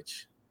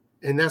garbage.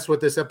 And that's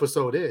what this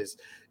episode is.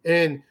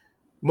 And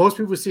most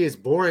people see it's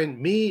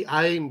boring. Me,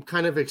 I'm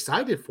kind of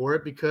excited for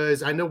it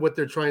because I know what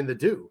they're trying to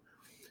do.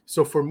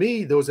 So for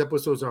me, those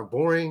episodes aren't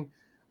boring.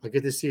 I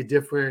get to see a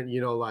different,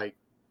 like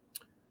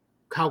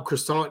how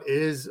Coruscant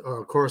is,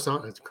 or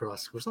Coruscant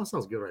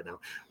sounds good right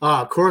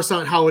now.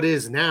 Coruscant, how it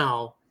is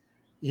now,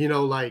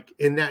 like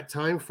in that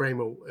time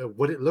frame of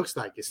what it looks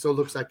like. It still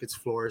looks like it's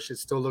flourished. It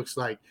still looks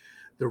like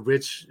the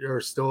rich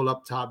are still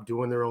up top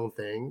doing their own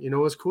thing.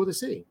 It's cool to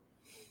see.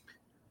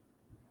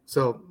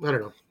 So I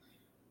don't know.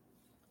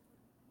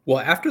 Well,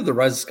 after the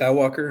Rise of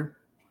Skywalker,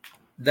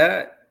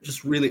 that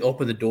just really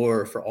opened the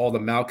door for all the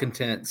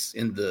malcontents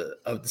of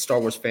the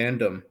Star Wars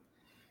fandom.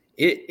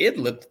 It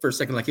looked for a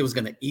second like it was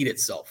going to eat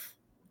itself.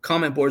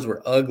 Comment boards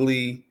were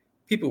ugly.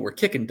 People were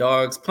kicking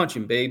dogs,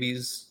 punching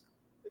babies,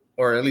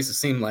 or at least it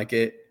seemed like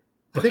it.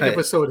 I think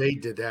episode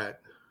 8 did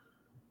that.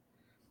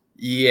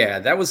 Yeah,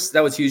 that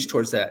was huge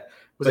towards that.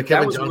 Was it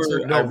Kevin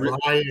Johnson? No,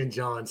 Ryan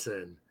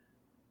Johnson.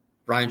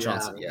 Ryan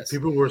Johnson, yes.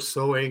 People were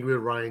so angry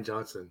with Ryan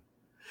Johnson.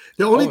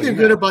 The only thing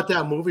good about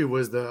that movie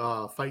was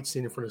the fight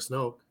scene in front of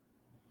Snoke.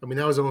 I mean,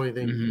 that was the only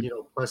thing,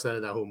 plus out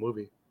of that whole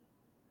movie.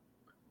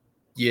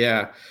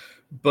 Yeah,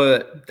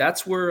 but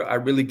that's where I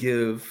really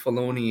give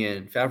Filoni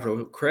and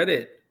Favreau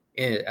credit.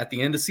 At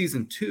the end of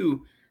season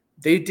 2,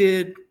 they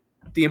did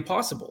the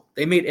impossible.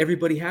 They made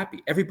everybody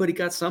happy. Everybody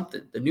got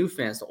something. The new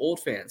fans, the old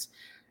fans.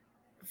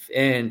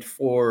 And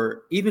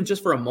for even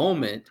just for a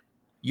moment,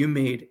 you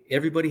made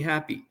everybody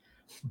happy.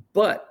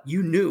 But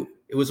you knew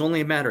it was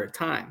only a matter of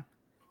time.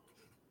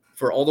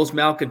 For all those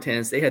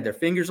malcontents, they had their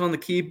fingers on the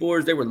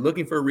keyboards. They were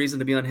looking for a reason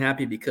to be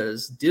unhappy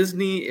because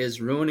Disney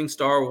is ruining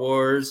Star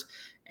Wars,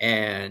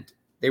 and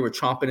they were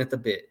chomping at the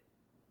bit.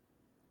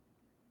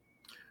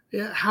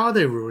 Yeah, how are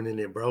they ruining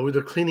it, bro?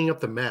 They're cleaning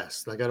up the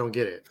mess. Like, I don't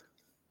get it.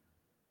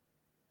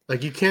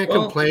 Like, you can't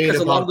complain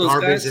because a lot about of those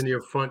garbage guys, in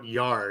your front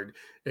yard,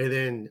 and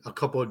then a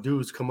couple of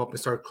dudes come up and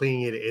start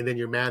cleaning it, and then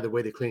you're mad the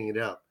way they're cleaning it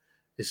up.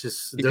 It's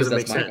just, it because doesn't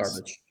make that's my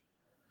sense.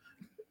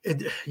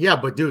 garbage. Yeah,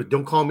 but dude,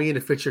 don't call me in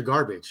to fix your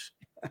garbage.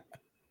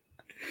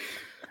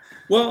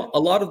 Well, a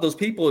lot of those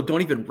people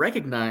don't even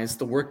recognize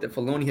the work that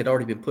Filoni had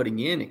already been putting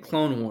in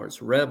Clone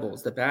Wars,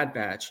 Rebels, The Bad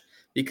Batch,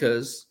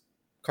 because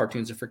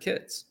cartoons are for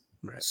kids.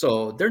 Right.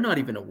 So they're not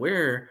even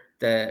aware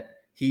that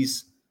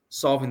he's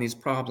solving these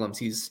problems.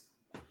 He's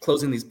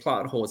closing these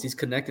plot holes. He's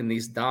connecting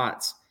these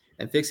dots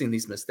and fixing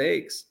these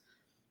mistakes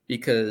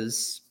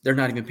because they're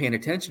not even paying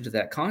attention to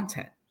that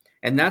content.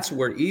 And that's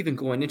where even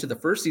going into the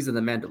first season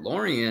of The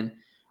Mandalorian,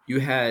 you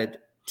had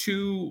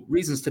two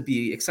reasons to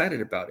be excited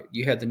about it.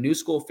 You had the new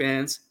school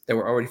fans that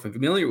were already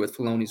familiar with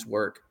Filoni's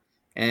work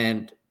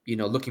and,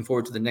 looking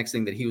forward to the next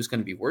thing that he was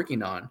going to be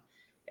working on.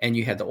 And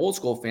you had the old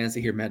school fans that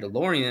hear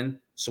Mandalorian.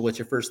 So what's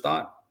your first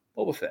thought?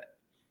 Boba Fett.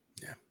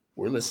 Yeah.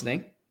 We're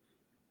listening.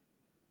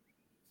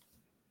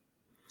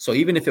 So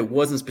even if it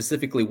wasn't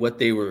specifically what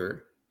they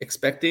were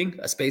expecting,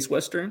 a space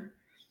Western,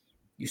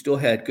 you still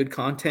had good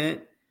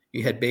content.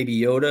 You had Baby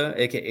Yoda,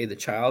 aka the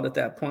child at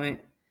that point.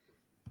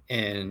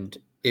 And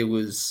it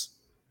was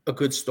a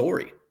good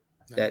story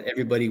that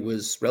everybody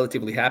was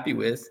relatively happy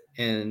with,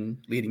 and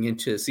leading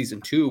into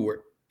season 2 where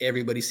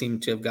everybody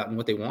seemed to have gotten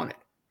what they wanted.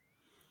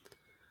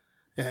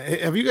 Yeah.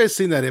 Have you guys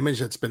seen that image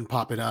that's been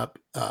popping up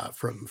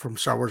from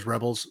Star Wars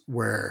Rebels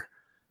where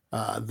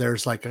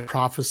there's like a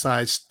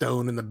prophesized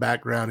stone in the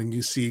background and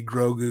you see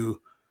Grogu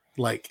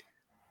like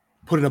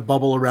putting a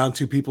bubble around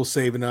two people,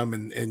 saving them,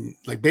 and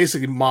like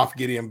basically Moff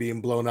Gideon being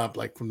blown up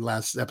like from the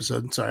last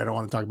episode. Sorry, I don't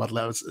want to talk about the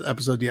last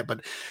episode yet,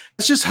 but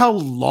it's just how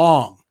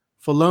long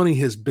Filoni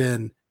has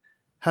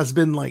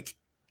been like,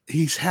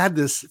 he's had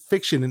this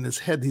fiction in his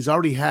head. He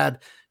already had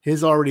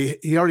his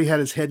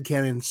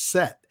headcanon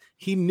set.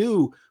 He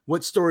knew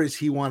what stories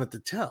he wanted to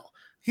tell.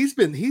 He had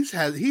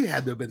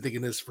to have been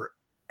thinking this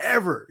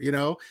forever.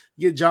 You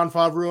get Jon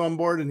Favreau on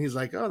board, and he's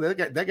like, oh,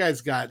 that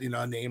guy's got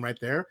a name right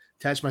there.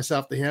 Attach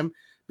myself to him.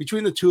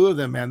 Between the two of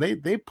them, man,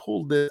 they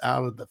pulled it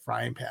out of the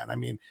frying pan. I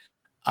mean,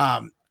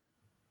 bad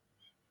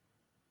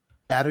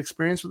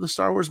experience with the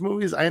Star Wars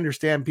movies. I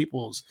understand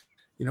people's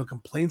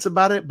complaints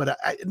about it, but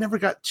I never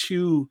got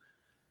too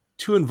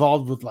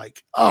involved with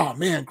like, oh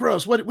man,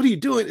 gross. What are you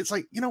doing? It's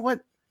like, you know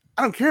what?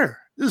 I don't care.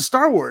 This is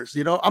Star Wars.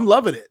 I'm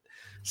loving it.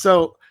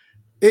 So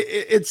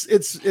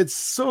it's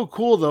so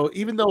cool though.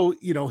 Even though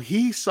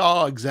he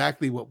saw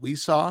exactly what we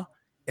saw,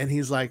 and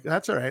he's like,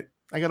 that's all right.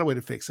 I got a way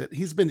to fix it.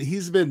 He's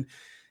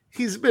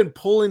been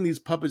pulling these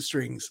puppet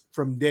strings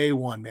from day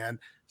one, man.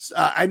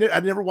 I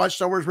never watched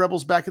Star Wars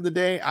Rebels back in the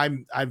day.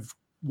 I've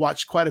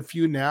watched quite a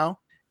few now,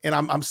 and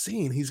I'm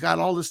seeing he's got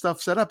all this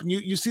stuff set up. And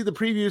you see the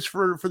previews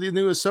for the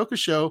new Ahsoka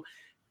show,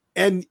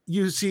 and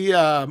you see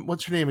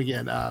what's her name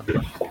again?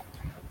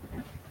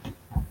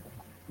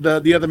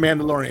 The other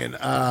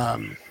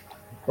Mandalorian.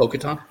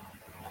 Bo-Katan?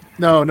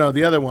 No,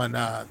 the other one,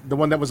 the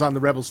one that was on the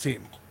Rebels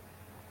team.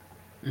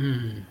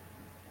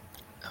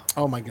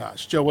 Oh my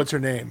gosh, Joe, what's her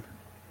name?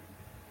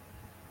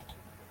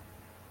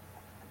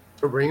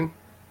 Breen?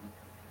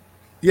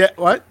 Yeah,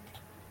 what?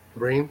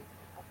 Breen?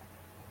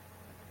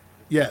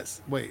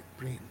 Yes. Wait,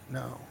 Breen.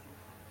 No.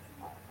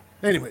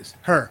 Anyways,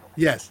 her.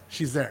 Yes,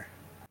 she's there.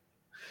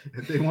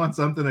 If they want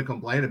something to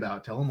complain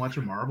about, tell them watch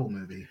a Marvel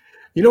movie.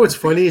 You know what's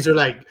funny is they're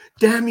like,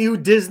 damn you,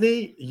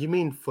 Disney. You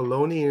mean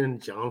Filoni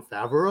and Jon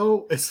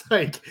Favreau? It's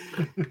like,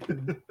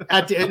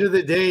 at the end of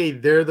the day,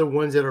 they're the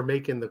ones that are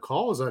making the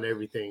calls on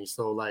everything.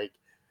 So, like,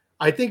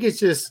 I think it's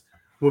just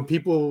when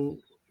people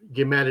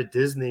get mad at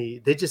Disney,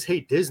 they just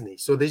hate Disney.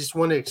 So they just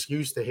want an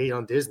excuse to hate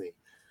on Disney.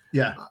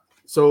 Yeah.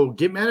 So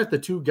get mad at the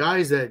two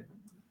guys that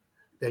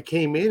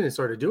came in and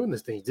started doing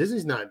this thing.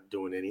 Disney's not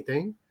doing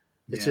anything.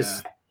 It's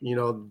just,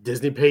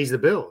 Disney pays the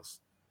bills.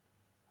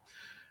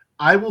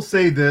 I will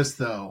say this,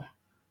 though.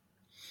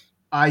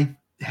 I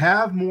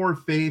have more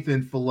faith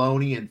in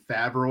Filoni and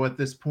Favreau at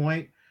this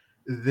point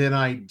than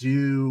I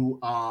do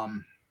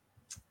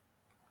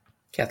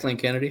Kathleen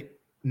Kennedy?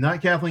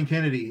 Not Kathleen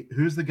Kennedy.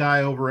 Who's the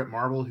guy over at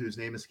Marvel whose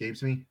name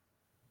escapes me?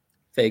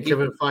 Feige?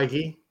 Kevin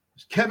Feige.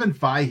 Kevin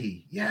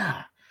Feige.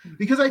 Yeah.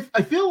 Because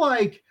I feel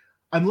like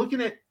I'm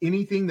looking at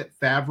anything that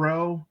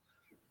Favreau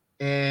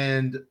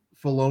and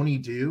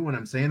Filoni do, and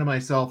I'm saying to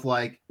myself,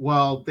 like,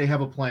 well, they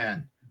have a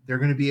plan. They're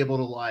going to be able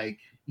to,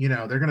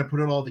 they're going to put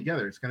it all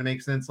together. It's going to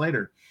make sense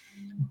later.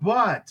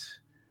 But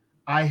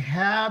I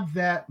have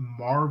that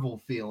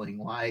Marvel feeling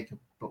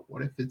but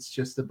what if it's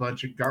just a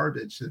bunch of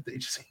garbage that they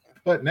just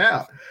putting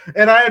out?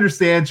 And I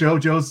understand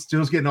Joe's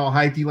getting all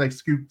hyped.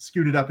 He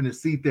scooted up in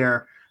his seat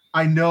there.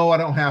 I know I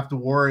don't have to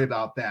worry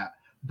about that.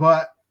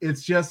 But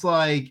it's just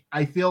like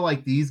I feel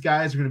like these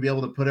guys are going to be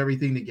able to put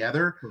everything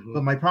together. Mhm.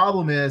 But my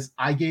problem is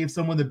I gave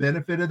someone the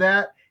benefit of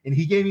that, and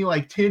he gave me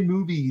like 10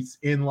 movies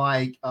in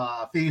like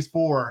phase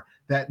 4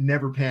 that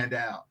never panned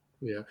out.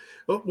 Yeah.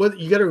 Well, what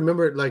you got to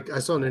remember, like I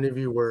saw an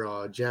interview where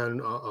John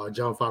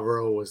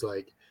Favreau was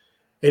like,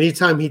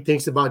 anytime he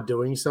thinks about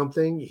doing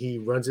something, he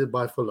runs it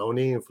by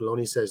Filoni, and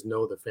Filoni says,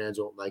 "No, the fans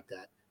won't like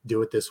that.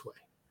 Do it this way."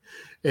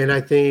 And I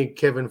think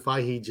Kevin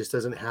Feige just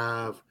doesn't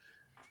have,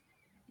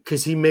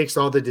 because he makes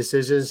all the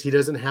decisions. He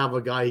doesn't have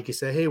a guy he can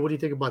say, "Hey, what do you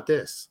think about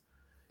this?"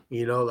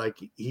 You know, like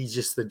he's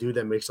just the dude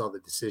that makes all the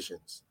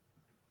decisions.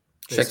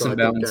 Checks so and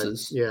I think that,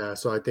 balances. yeah.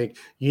 So I think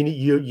you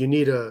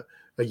need a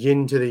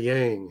yin to the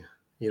yang.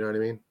 You know what I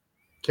mean?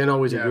 Can't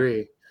always Yeah.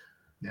 agree.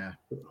 Yeah.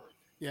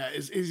 Yeah,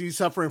 is he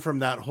suffering from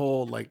that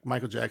whole like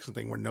Michael Jackson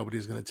thing where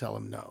nobody's going to tell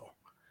him no?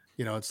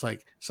 You know, it's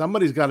like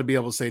somebody's got to be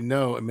able to say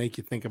no and make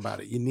you think about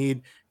it. You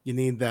need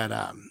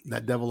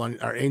that devil on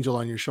or angel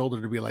on your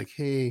shoulder to be like,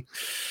 hey,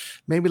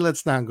 maybe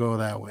let's not go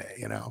that way,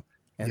 you know.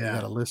 And you Yeah.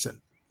 got to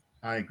listen.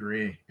 I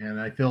agree. And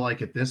I feel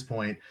like at this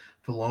point,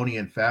 Filoni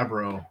and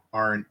Favreau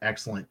are an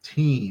excellent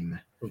team.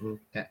 Mhm.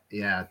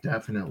 Yeah,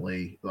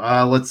 definitely.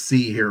 Let's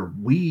see here.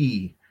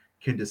 We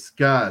can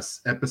discuss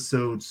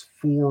episodes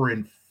 4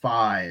 and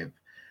 5.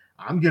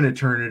 I'm going to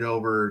turn it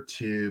over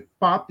to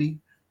Poppy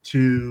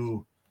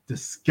to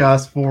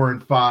discuss 4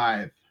 and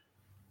 5.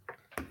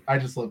 I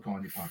just love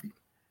calling you Poppy.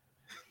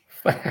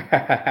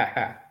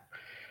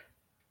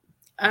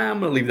 I'm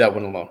gonna leave that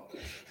one alone.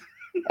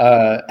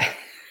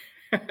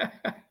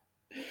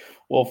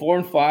 Well, 4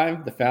 and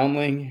 5, the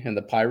Foundling and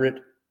the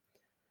Pirate.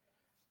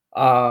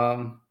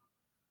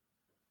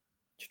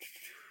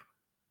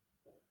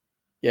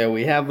 Yeah,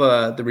 we have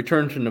the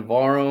Return to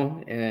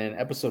Navarro in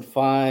episode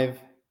 5.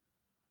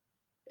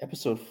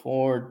 Episode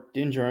 4,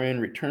 Din Djarin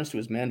returns to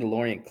his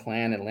Mandalorian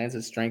clan and lands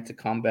his strength to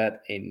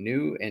combat a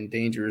new and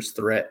dangerous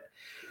threat.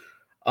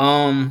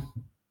 Again,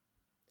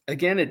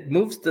 it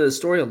moves the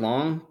story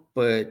along,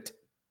 but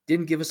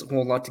didn't give us a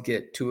whole lot to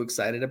get too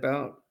excited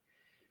about.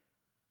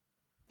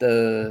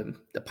 The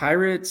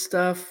pirate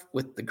stuff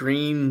with the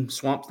green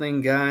swamp thing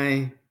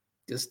guy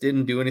just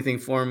didn't do anything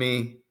for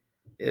me.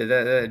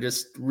 That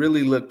just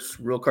really looked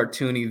real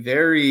cartoony,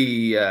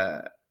 very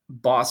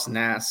Boss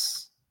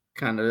Nass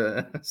kind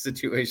of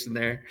situation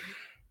there.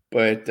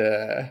 But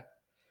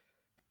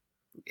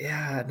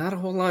yeah, not a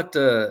whole lot.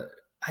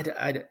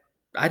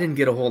 I didn't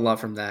get a whole lot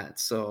from that,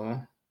 so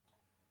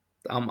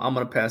I'm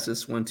gonna pass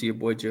this one to your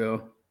boy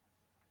Joe.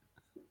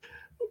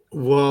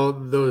 Well,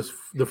 the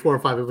 4 or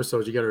 5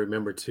 episodes, you got to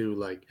remember too,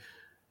 like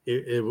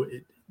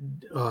Din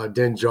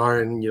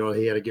Djarin, you know,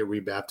 he had to get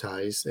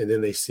rebaptized, and then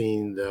they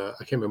seen I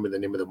can't remember the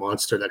name of the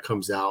monster that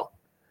comes out.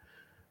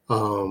 I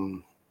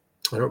don't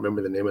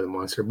remember the name of the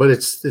monster, but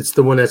it's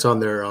the one that's on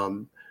their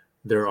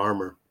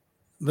armor.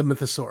 The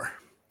Mythosaur.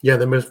 Yeah,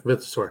 the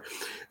Mythosaur.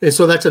 And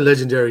so that's a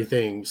legendary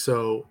thing.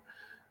 So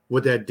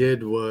what that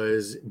did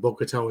was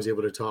Bo-Katan was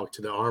able to talk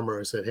to the armor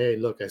and said, "Hey,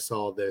 look, I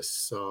saw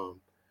this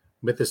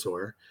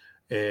Mythosaur."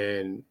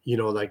 And, you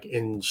know, like,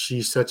 and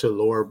she's such a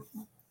lore,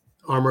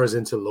 armor is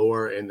into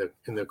lore and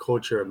the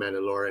culture of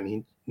Mandalore, and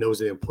he knows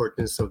the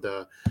importance of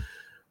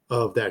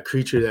that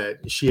creature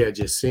that she had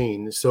just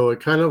seen. So it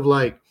kind of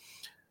like,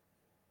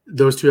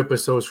 those 2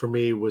 episodes for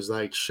me was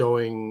like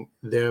showing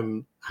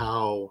them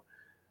how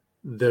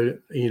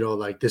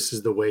like this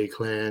is the Way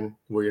clan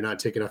where you're not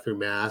taking off your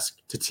mask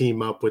to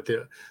team up with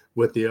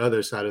the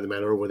other side of the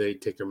Mandalore where they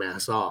take their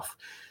masks off.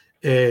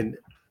 And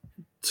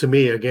to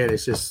me, again,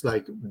 it's just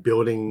like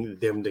building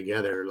them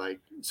together. Like,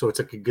 so it's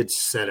like a good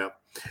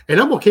setup, and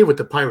I'm okay with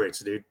the pirates,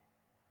 dude.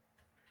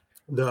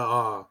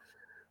 I'm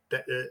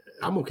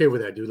okay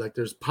with that, dude. Like,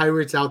 there's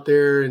pirates out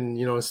there and,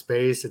 you know,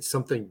 space. It's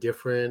something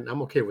different.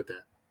 I'm okay with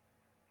that.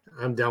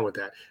 I'm down with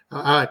that.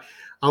 I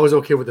was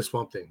okay with the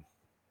Swamp Thing.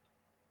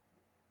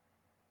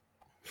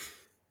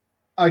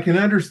 I can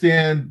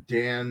understand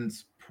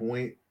Dan's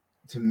point.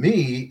 To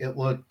me, it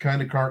looked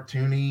kind of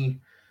cartoony,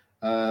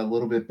 a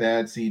little bit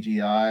bad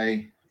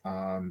CGI,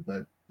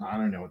 but I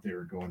don't know what they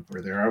were going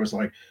for there. I was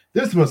like,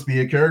 this must be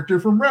a character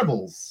from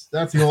Rebels.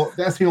 That's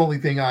the only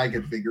thing I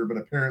could figure, but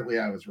apparently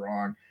I was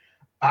wrong.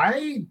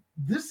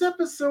 These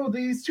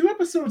 2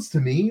 episodes to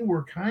me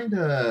were kind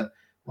of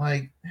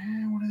like,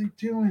 what are they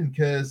doing?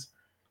 Because,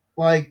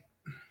 like,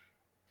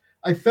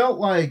 I felt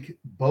like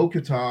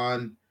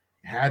Bo-Katan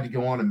had to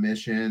go on a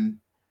mission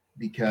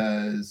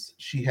because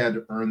she had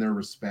to earn their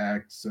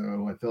respect.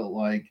 So I felt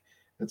like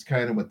that's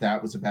kind of what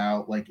that was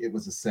about. Like, it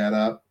was a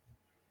setup.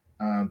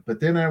 But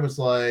then I was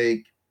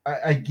like,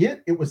 I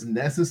get it was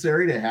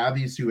necessary to have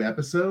these 2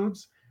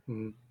 episodes.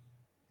 Mm-hmm.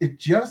 It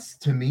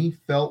just, to me,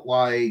 felt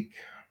like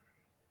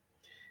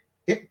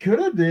it could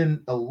have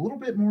been a little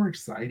bit more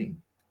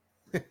exciting.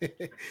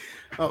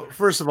 Oh,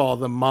 first of all,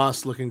 the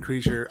moss looking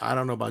creature, I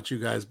don't know about you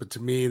guys, but to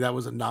me that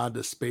was a nod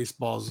to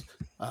Spaceballs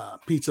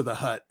Pizza the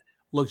Hut.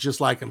 Looked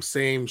just like him,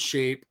 same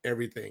shape,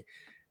 everything,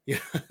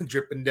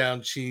 dripping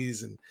down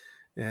cheese and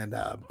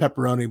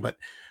pepperoni. But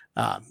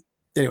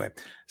anyway,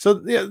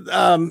 so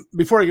yeah,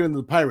 before I get into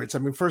the pirates, I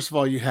mean, first of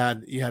all, you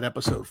had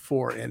episode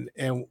 4,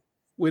 and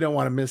we don't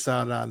want to miss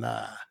out on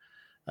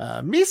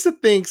Misa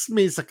thinks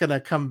Misa gonna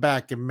come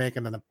back and make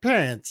an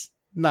appearance,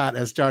 not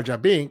as Jar Jar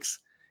Binks,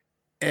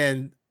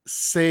 and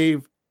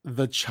save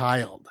the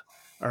child.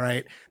 All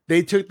right,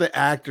 they took the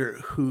actor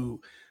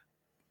who,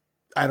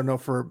 I don't know,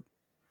 for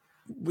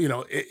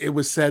it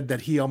was said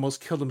that he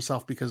almost killed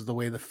himself because of the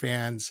way the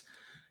fans,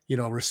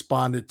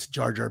 responded to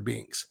Jar Jar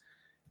Binks.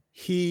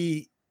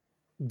 He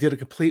did a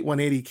complete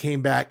 180,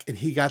 came back, and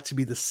he got to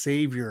be the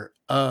savior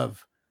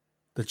of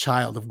the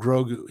child, of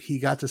Grogu. He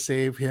got to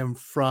save him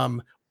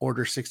from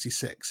Order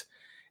 66.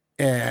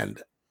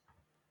 And,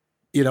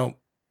 it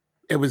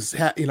was,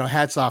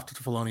 hats off to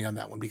Filoni on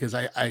that one, because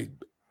I it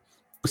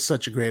was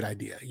such a great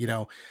idea,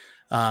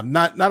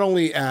 not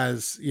only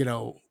as,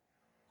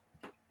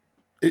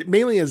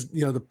 mainly as,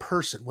 the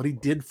person, what he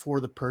did for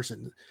the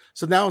person.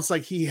 So now it's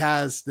like he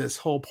has this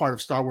whole part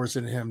of Star Wars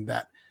in him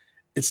that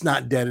it's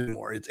not dead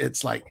anymore.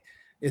 It's like,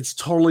 it's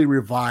totally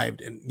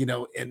revived, and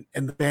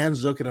and the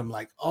fans look at him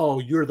like, oh,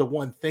 you're the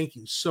one, thank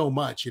you so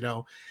much.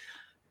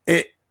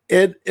 It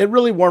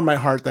really warmed my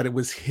heart that it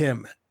was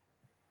him,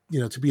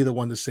 to be the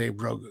one to save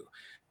Grogu.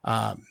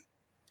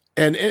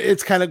 And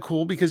it's kind of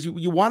cool because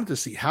you wanted to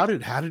see how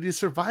did he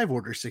survive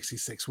Order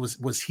 66?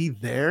 Was he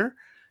there?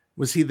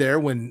 Was he there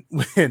when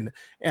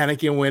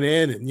Anakin went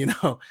in and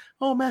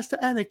oh, Master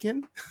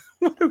Anakin,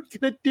 what are we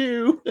gonna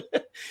do?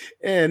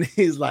 And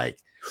he's like,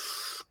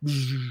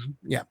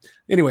 yeah.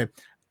 Anyway,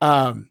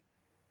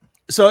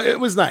 so it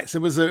was nice.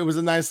 It was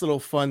a nice little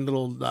fun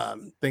little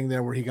thing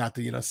there where he got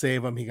to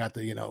save him. He got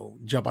to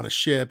jump on a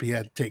ship. He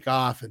had to take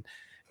off,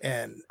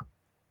 and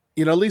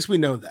at least we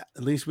know that.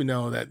 At least we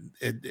know that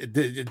it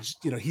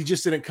he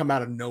just didn't come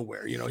out of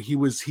nowhere. He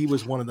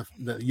was one of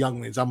the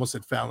younglings. I almost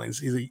said foundlings.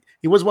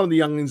 He was one of the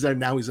younglings there.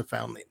 Now he's a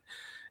foundling,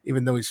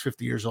 even though he's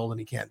 50 years old and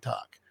he can't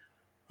talk.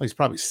 Well, he's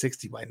probably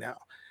 60 by now.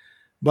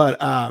 But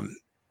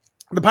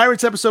the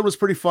Pirates episode was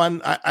pretty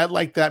fun. I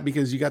like that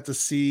because you got to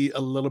see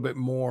a little bit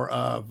more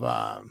of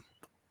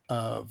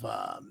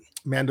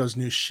Mando's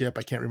new ship.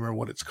 I can't remember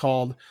what it's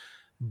called,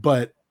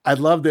 but I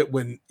loved it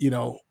when,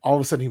 all of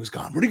a sudden he was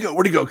gone. Where'd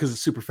he go? Because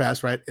it's super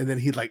fast, right? And then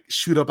he'd like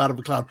shoot up out of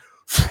a cloud,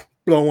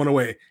 blow one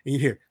away, and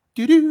you'd hear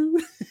doo-doo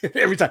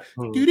every time.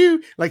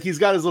 Doo-doo. Like he's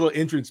got his little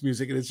entrance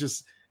music, and it's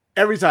just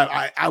every time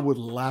I would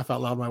laugh out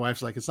loud. My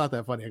wife's like, it's not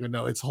that funny. I go,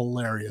 no, it's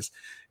hilarious.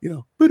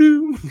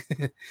 Boo-doo.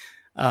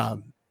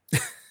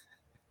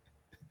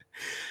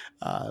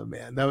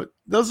 Man,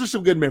 those are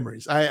some good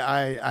memories.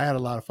 I had a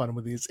lot of fun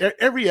with these.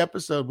 Every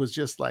episode was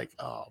just like,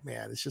 oh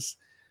man, it's just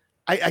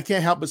I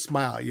can't help but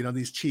smile.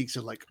 These cheeks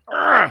are like,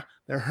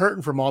 they're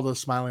hurting from all the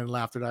smiling and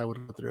laughter that I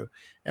would go through.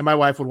 And my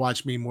wife would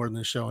watch me more than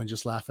the show and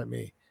just laugh at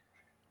me.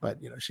 But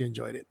she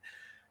enjoyed it.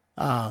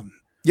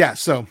 Yeah.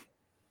 So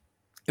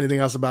anything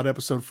else about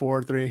episode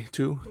 4, 3,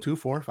 2,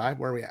 4, 5?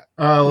 Where are we at?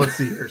 Let's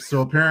see here. So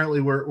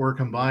apparently we're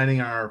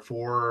combining our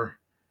 4,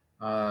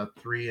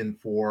 3, and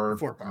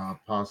 4,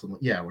 possibly.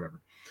 Yeah, whatever.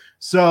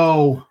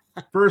 So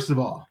first of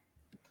all,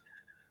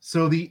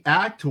 so the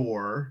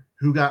actor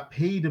who got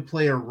paid to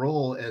play a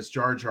role as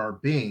Jar Jar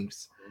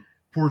Binks,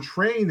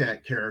 portraying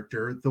that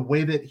character the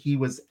way that he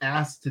was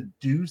asked to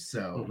do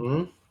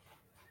so,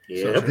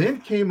 so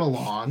then came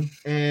along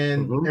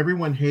and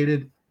everyone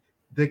hated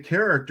the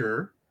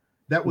character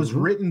that was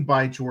written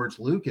by George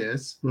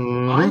Lucas.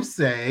 I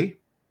say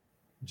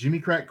Jimmy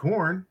Crack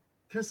Corn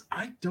because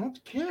I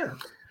don't care.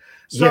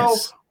 So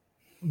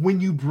when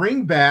you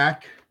bring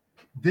back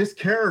this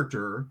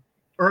character,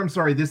 or I'm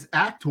sorry, this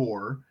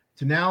actor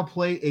to now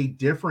play a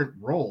different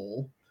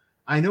role,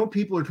 I know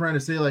people are trying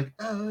to say like,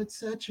 oh, it's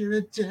such a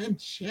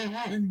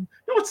redemption.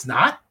 No, it's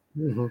not.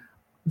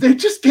 They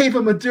just gave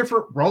him a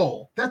different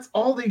role. That's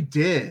all they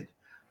did.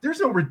 There's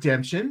no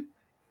redemption.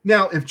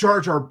 Now, if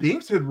Jar Jar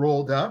Binks had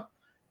rolled up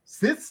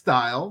Sith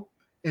style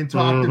and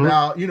talked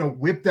about,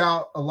 whipped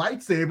out a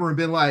lightsaber and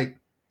been like,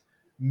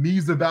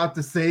 me's about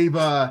to save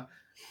the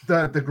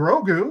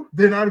Grogu,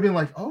 then I'd have been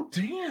like, oh,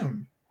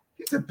 damn,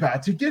 he's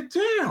about to get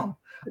down.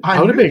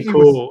 I would have been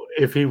cool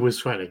if he was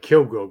trying to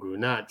kill Grogu,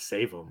 not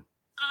save him.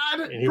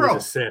 And he was a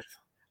Sith.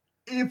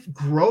 If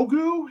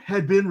Grogu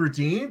had been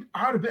redeemed,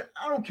 I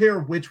don't care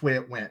which way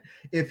it went.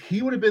 If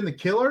he would have been the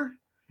killer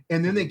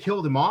and then they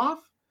killed him off,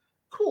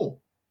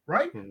 cool,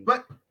 right?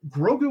 But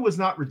Grogu was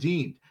not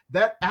redeemed.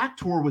 That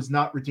actor was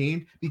not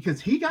redeemed because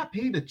he got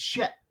paid a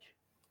check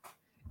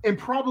and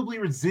probably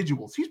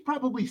residuals. He's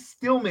probably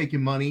still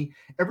making money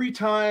every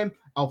time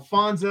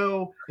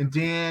Alfonso and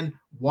Dan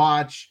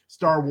watch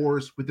Star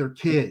Wars with their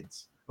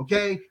kids.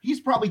 Okay,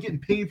 he's probably getting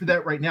paid for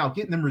that right now,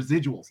 getting them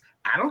residuals.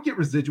 I don't get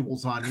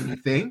residuals on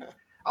anything.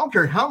 I don't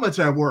care how much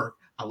I work.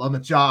 I love my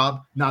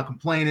job, not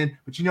complaining.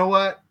 But you know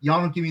what? Y'all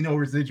don't give me no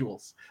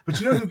residuals.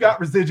 But you know who got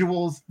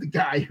residuals? The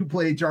guy who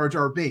played Jar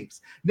Jar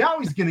Binks. Now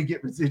he's going to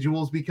get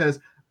residuals because,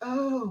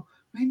 oh,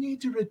 we need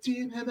to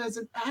redeem him as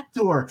an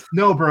actor.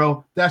 No,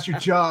 bro, that's your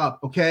job,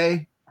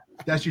 okay?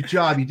 That's your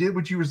job. You did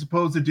what you were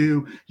supposed to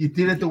do. You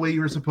did it the way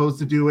you were supposed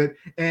to do it.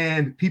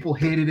 And people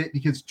hated it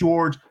because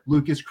George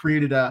Lucas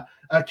created a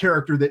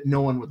character that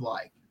no one would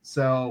like.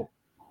 So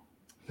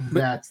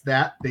that's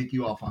that. Thank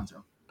you,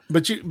 Alfonso.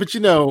 But you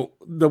know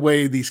the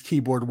way these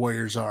keyboard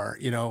warriors are.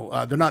 They're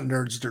not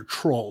nerds; they're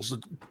trolls.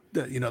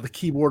 The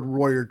keyboard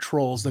warrior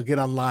trolls. They'll get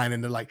online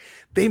and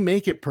they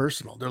make it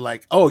personal. They're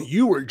like, "Oh,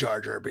 you were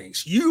Jar Jar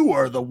Binks. You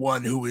are the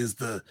one who is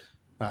the."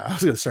 I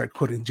was going to start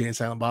quoting Jay and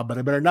Silent Bob, but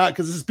I better not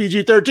because this is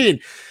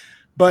PG-13.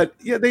 But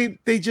yeah,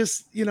 they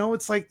just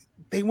it's like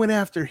they went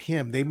after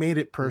him. They made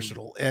it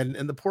personal, and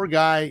the poor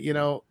guy,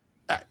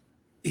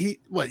 he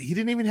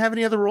didn't even have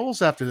any other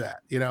roles after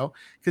that,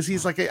 because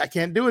he's like, I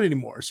can't do it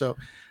anymore. So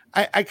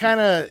I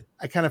kind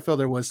of feel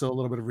there was a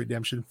little bit of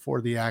redemption for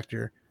the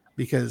actor,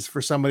 because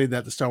for somebody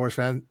that the Star Wars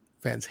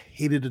fans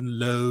hated and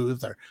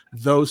loathed, or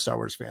those Star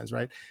Wars fans,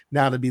 right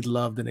now, to be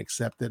loved and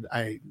accepted,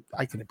 I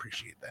can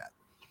appreciate that.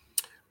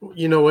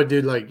 You know what,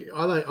 dude? Like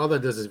all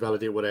that does is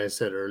validate what I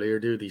said earlier,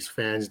 dude. These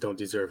fans don't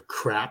deserve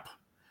crap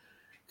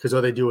because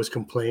all they do is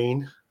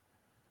complain.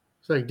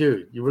 It's like,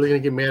 dude, you really gonna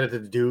get mad at the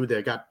dude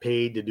that got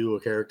paid to do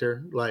a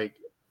character? Like,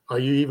 are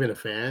you even a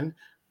fan?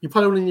 You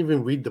probably wouldn't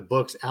even read the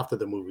books after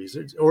the movies,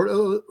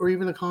 or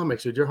even the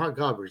comics. Dude, you're hot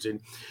garbage.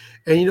 And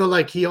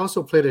like he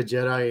also played a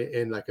Jedi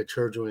in like a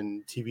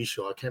Children TV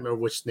show. I can't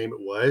remember which name it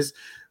was,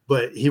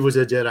 but he was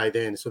a Jedi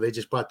then. So they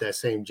just brought that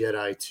same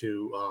Jedi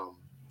to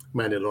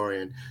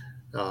Mandalorian.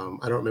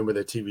 I don't remember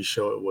the TV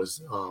show it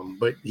was,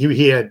 but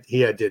he had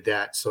did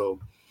that. So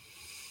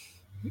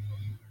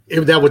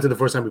that wasn't the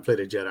first time he played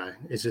a Jedi.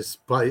 It's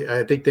just probably,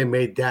 I think they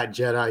made that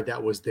Jedi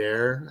that was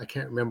there. I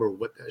can't remember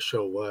what that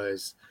show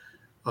was,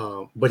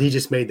 but he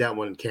just made that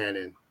one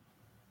canon.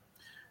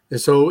 And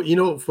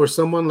so, for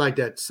someone like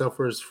that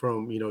suffers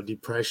from,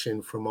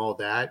 depression from all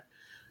that,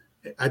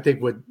 I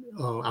think what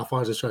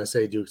Alfonso is trying to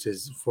say, Dukes,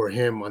 is for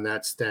him on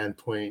that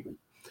standpoint,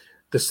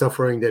 the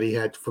suffering that he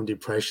had from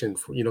depression,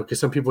 because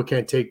some people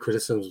can't take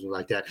criticism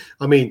like that.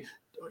 I mean,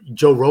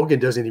 Joe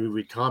Rogan doesn't even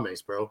read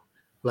comics, bro.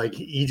 Like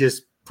he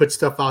just puts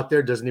stuff out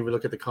there, doesn't even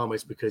look at the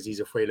comments because he's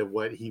afraid of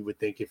what he would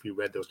think if he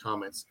read those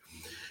comments.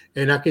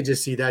 And I could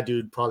just see that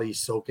dude probably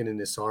soaking in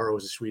his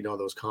sorrows, just reading all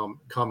those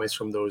comments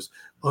from those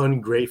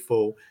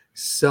ungrateful,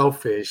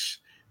 selfish,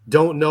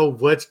 don't know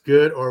what's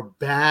good or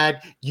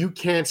bad. You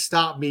can't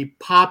stop me,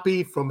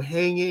 Poppy, from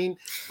hanging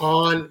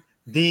on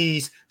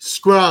these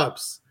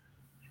scrubs.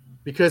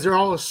 Because they're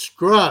all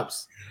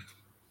scrubs,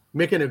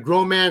 making a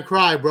grown man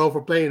cry, bro,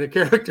 for playing a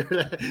character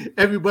that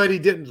everybody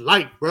didn't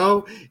like,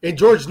 bro. And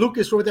George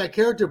Lucas wrote that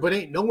character, but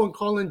ain't no one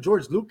calling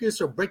George Lucas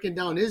or breaking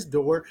down his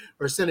door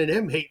or sending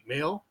him hate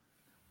mail.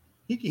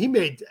 He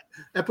made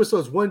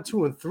episodes 1,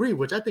 2, and 3,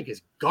 which I think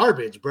is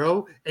garbage,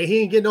 bro. And he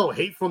ain't getting no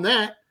hate from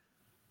that.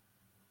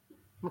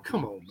 Well,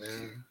 come on,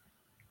 man.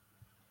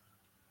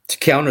 To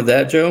counter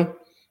that, Joe,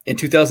 in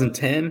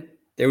 2010,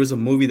 there was a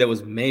movie that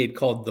was made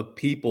called The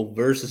People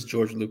versus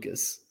George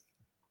Lucas.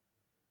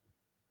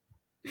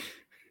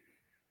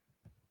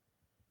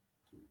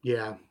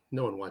 Yeah,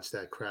 no one watched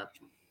that crap.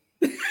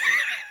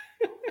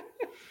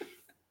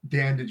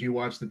 Dan, did you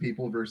watch The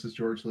People versus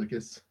George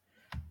Lucas?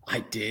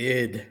 I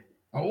did.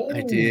 Oh,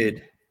 I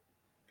did.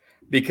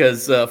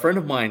 Because a friend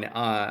of mine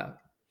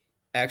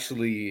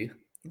actually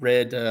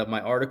read my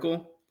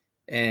article,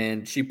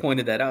 and she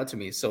pointed that out to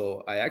me.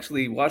 So I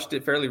actually watched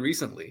it fairly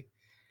recently.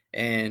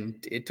 And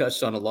it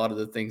touched on a lot of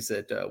the things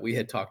that we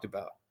had talked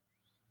about.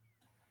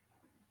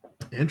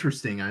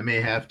 Interesting. I may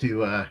have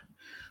to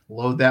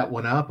load that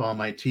one up on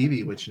my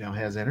TV, which now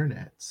has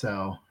internet.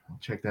 So I'll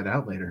check that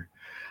out later.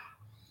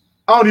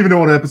 I don't even know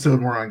what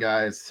episode we're on,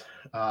 guys.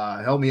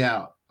 Help me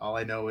out. All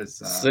I know is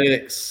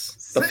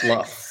 6. The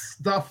fluff.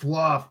 The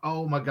fluff.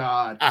 Oh my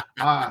God.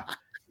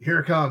 Here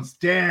it comes.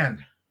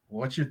 Dan,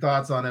 what's your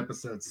thoughts on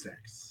episode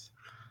 6?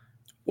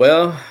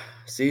 Well,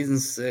 season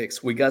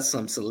 6, we got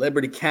some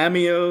celebrity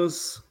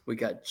cameos. We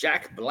got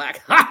Jack Black.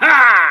 Ha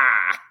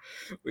ha!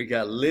 We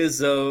got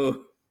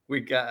Lizzo.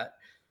 We got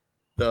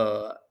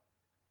the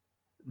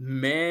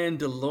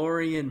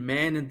Mandalorian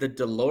Man in the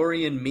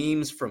DeLorean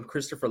memes from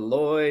Christopher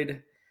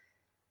Lloyd.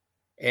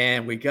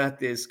 And we got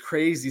this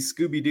crazy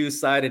Scooby-Doo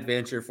side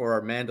adventure for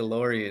our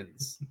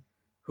Mandalorians,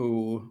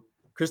 who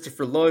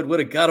Christopher Lloyd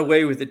would have got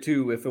away with it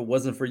too if it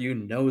wasn't for you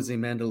nosy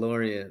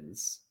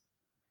Mandalorians.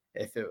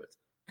 If it was.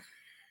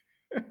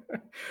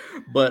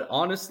 But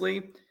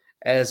honestly,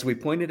 as we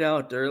pointed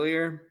out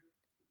earlier,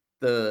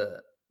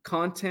 the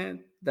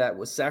content that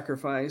was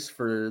sacrificed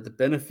for the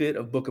benefit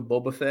of Book of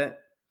Boba Fett,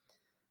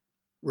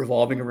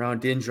 revolving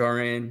around Din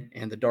Djarin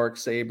and the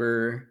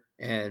Darksaber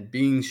and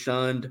being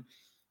shunned,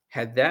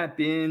 had that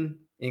been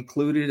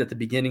included at the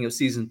beginning of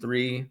season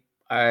 3,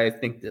 I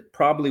think that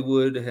probably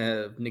would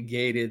have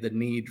negated the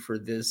need for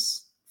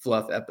this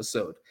fluff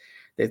episode.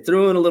 They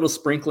threw in a little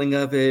sprinkling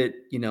of it,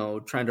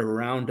 trying to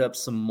round up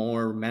some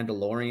more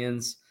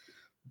Mandalorians.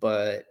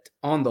 But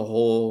on the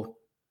whole,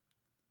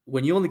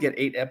 when you only get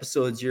 8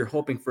 episodes, you're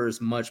hoping for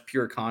as much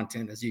pure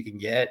content as you can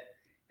get.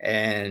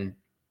 And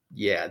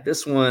yeah,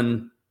 this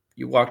one,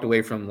 you walked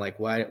away from like,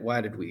 why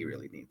did we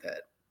really need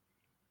that?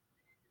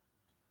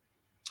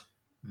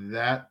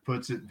 That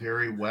puts it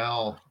very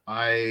well.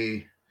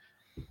 I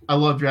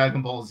love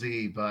Dragon Ball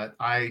Z, but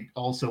I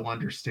also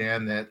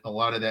understand that a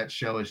lot of that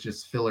show is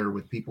just filler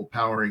with people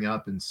powering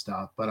up and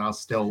stuff, but I'll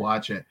still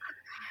watch it.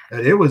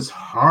 And it was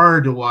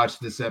hard to watch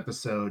this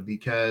episode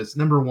because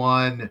number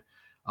one,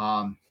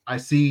 I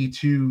see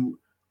two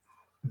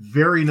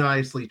very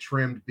nicely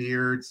trimmed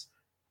beards.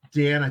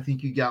 Dan, I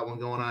think you got one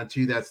going on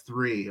too. That's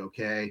three.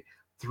 Okay.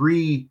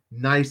 Three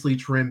nicely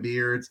trimmed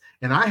beards.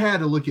 And I had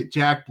to look at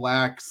Jack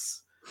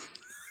Black's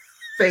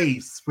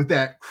face with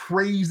that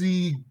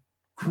crazy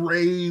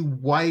gray,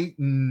 white,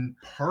 and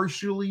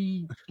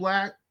partially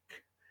black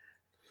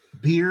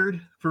beard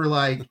for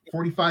like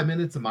 45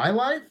 minutes of my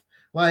life.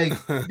 Like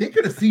they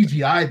could have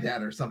CGI'd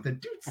that or something.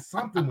 Do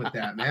something with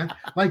that, man.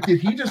 Like,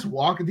 did he just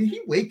walk? Did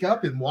he wake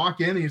up and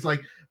walk in and he's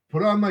like,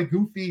 put on my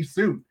goofy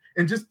suit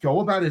and just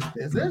go about his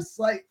business?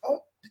 Like, oh,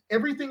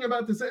 everything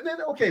about this. And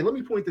then, okay, let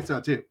me point this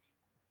out too.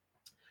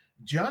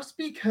 Just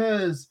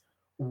because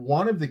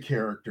one of the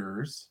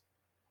characters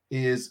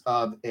is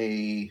of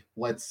a,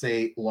 let's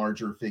say,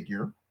 larger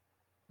figure,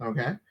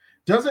 okay,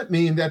 doesn't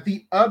mean that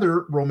the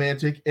other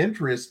romantic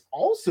interest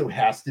also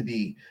has to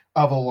be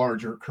of a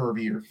larger,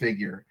 curvier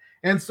figure.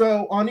 And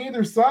so on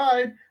either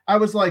side, I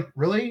was like,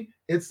 really?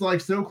 It's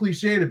like so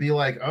cliche to be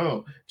like,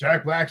 oh,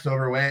 Jack Black's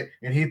overweight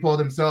and he pulled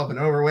himself an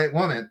overweight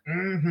woman.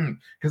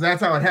 Because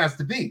that's how it has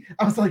to be.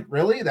 I was like,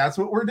 really? That's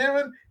what we're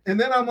doing? And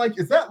then I'm like,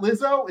 is that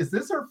Lizzo? Is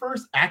this her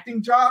first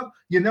acting job?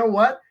 You know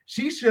what?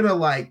 She should have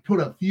like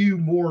put a few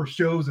more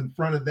shows in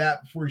front of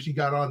that before she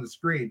got on the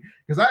screen.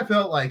 Because I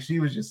felt like she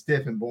was just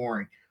stiff and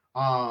boring.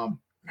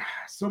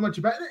 So much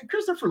about it.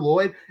 Christopher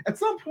Lloyd. At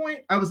some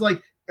point, I was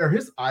like, are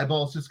his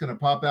eyeballs just going to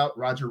pop out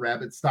Roger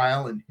Rabbit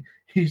style and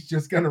he's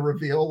just going to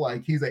reveal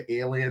like he's an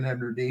alien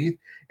underneath?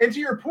 And to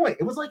your point,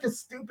 it was like a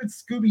stupid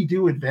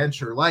Scooby-Doo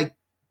adventure. Like,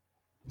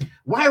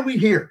 why are we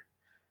here?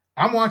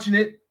 I'm watching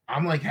it.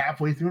 I'm like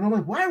halfway through and I'm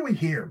like, why are we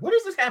here? What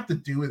does this have to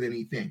do with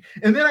anything?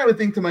 And then I would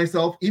think to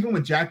myself, even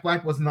when Jack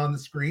Black wasn't on the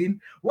screen,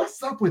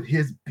 what's up with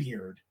his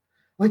beard?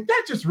 Like,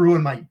 that just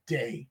ruined my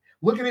day.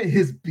 Looking at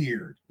his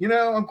beard, you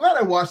know, I'm glad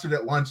I watched it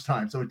at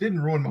lunchtime, so it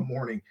didn't ruin my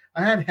morning.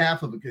 I had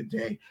half of a good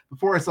day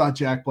before I saw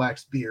Jack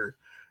Black's beard.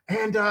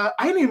 And I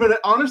didn't even,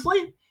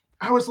 honestly,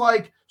 I was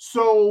like,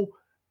 so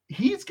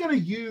he's going to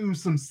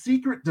use some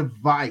secret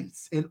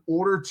device in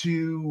order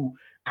to,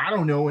 I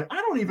don't know. I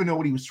don't even know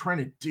what he was trying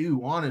to do,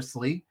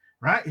 honestly,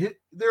 right?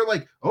 They're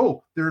like,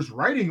 oh, there's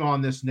writing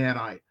on this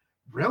nanite.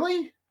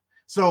 Really?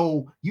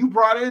 So you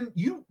brought in,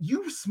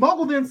 you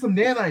smuggled in some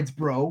nanites,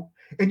 bro,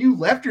 and you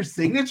left your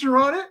signature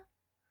on it?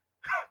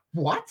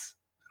 What?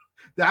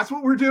 That's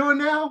what we're doing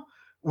now?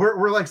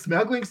 We're like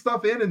smuggling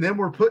stuff in and then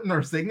we're putting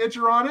our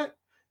signature on it?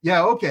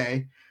 Yeah,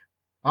 okay.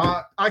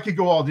 I could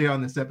go all day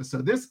on this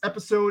episode. This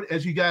episode,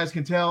 as you guys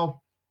can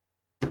tell,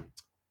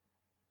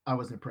 I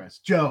was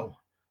impressed. Joe,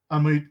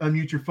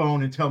 unmute your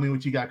phone and tell me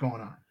what you got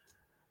going on.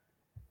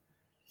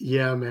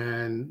 Yeah,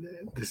 man.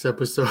 This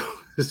episode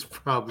is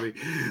probably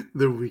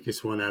the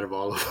weakest one out of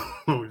all of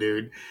them,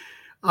 dude.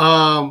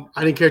 I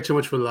didn't care too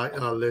much for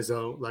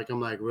Lizzo. Like,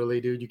 I'm like, really,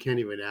 dude? You can't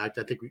even act.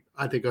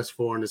 I think us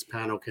four on this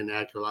panel can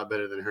act a lot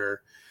better than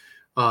her.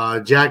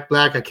 Jack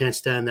Black, I can't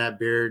stand that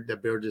beard.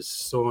 That beard is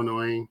so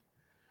annoying.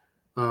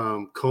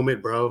 Comb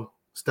it, bro.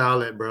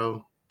 Style it,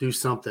 bro. Do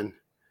something.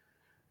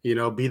 You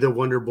know, be the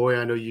Wonder Boy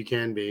I know you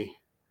can be.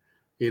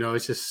 You know,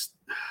 it's just.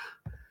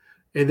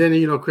 And then,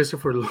 you know,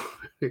 Christopher,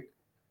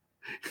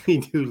 he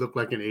do look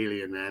like an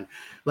alien, man.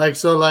 Like,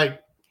 so,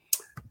 like,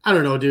 I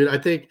don't know, dude. I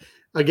think.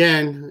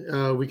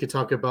 Again, we could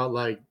talk about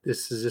like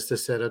this is just a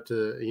setup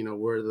to, you know,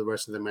 where the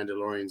rest of the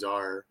Mandalorians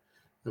are.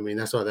 I mean,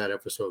 that's all that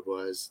episode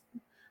was.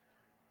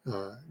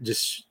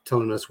 Just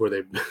telling us where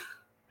they,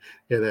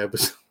 yeah, the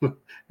episode. We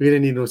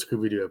didn't need no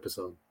Scooby-Doo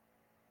episode.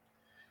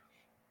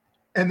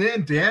 And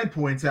then Dan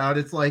points out,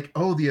 it's like,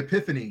 oh, the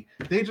epiphany.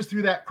 They just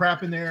threw that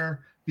crap in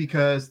there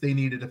because they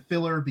needed a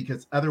filler,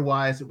 because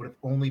otherwise it would have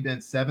only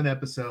been 7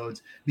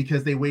 episodes,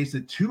 because they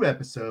wasted 2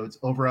 episodes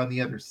over on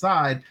the other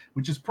side,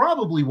 which is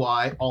probably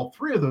why all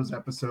 3 of those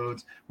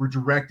episodes were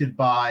directed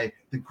by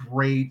the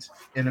great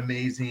and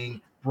amazing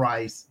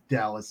Bryce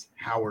Dallas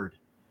Howard.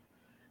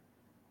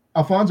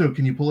 Alfonso,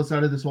 can you pull us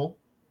out of this hole?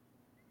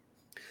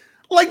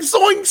 Like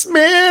zoinks,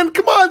 man.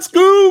 Come on,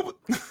 Scoob.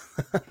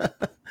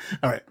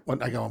 All right.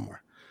 I got one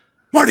more.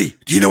 Marty,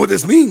 do you know what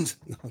this means?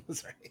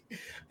 Sorry.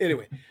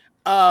 Anyway,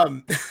 I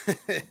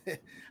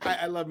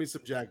love me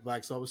some Jack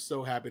Black, so I was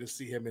so happy to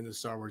see him in the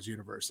Star Wars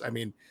universe. I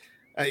mean,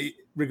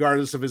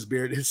 regardless of his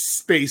beard, his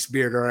space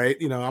beard, all right,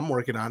 you know, I'm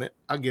working on it.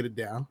 I'll get it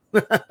down.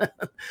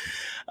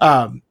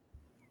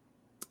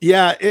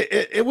 Yeah,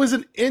 it was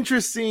an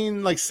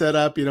interesting like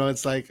setup. You know,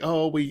 it's like,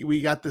 oh,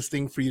 we got this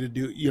thing for you to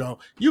do. You know,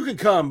 you can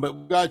come, but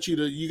we got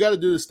you got to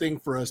do this thing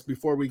for us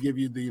before we give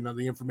you the, you know,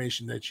 the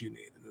information that you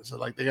need. And so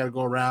like they got to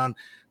go around,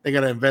 they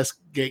got to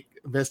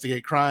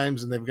investigate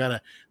crimes, and they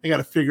got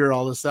to figure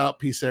all this out,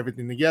 piece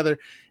everything together.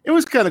 It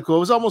was kind of cool. It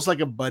was almost like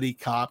a buddy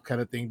cop kind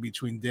of thing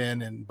between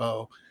Den and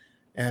Bo,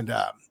 and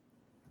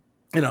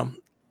you know,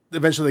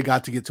 eventually they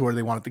got to where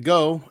they wanted to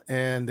go,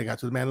 and they got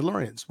to the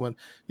Mandalorians. When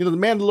the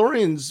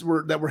Mandalorians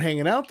were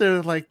hanging out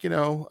there, like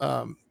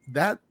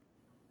that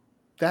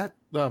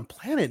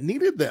planet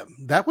needed them.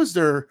 That was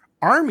their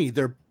army,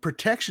 their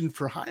protection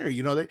for hire.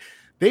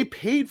 They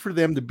paid for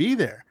them to be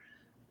there.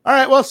 All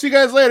right, well, see you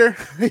guys later.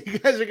 You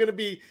guys are gonna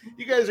be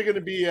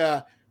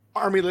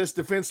armyless,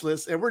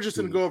 defenseless, and we're just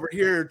gonna go over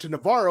here to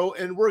Navarro,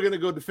 and we're gonna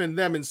go defend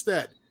them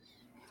instead.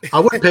 I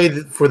would pay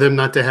for them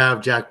not to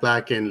have Jack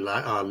Black and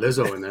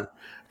Lizzo in there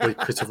with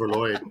Christopher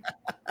Lloyd.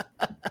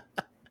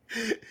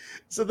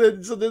 So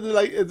then they're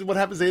like, what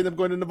happens? They end up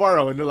going to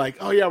Navarro, and they're like,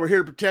 "Oh yeah, we're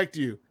here to protect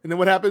you." And then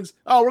what happens?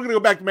 "Oh, we're gonna go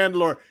back to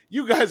Mandalore.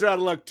 You guys are out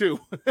of luck too."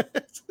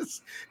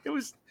 It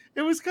was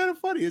kind of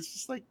funny. It's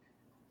just like,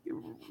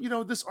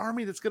 this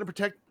army that's gonna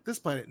protect this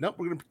planet. Nope,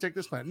 we're gonna protect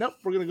this planet. Nope,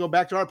 we're gonna go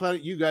back to our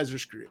planet. You guys are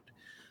screwed.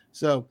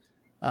 So,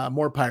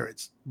 more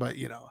pirates, but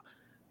it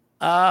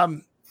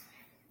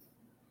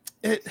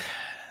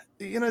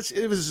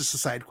was just a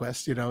side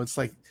quest. It's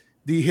like,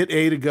 do you hit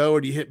A to go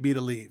or do you hit B to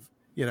leave?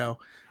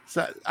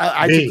 So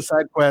I took the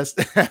side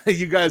quest.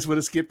 You guys would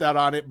have skipped out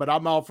on it, but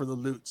I'm all for the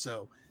loot,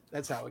 so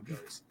that's how it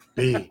goes.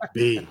 B.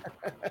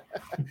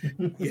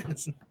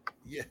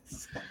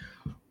 Yes.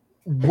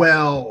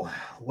 Well,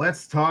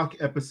 let's talk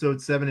episode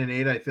 7 and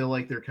 8. I feel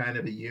like they're kind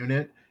of a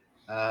unit.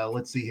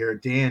 Let's see here.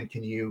 Dan,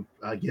 can you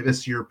give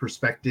us your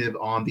perspective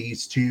on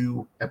these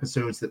 2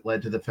 episodes that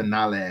led to the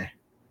finale?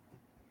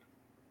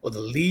 Well, the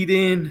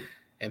lead-in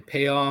and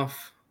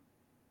payoff,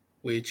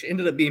 which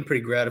ended up being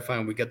pretty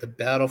gratifying. We got the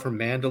battle for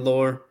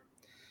Mandalore,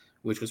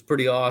 which was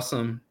pretty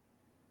awesome,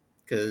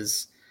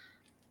 because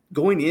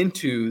going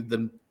into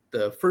the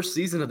first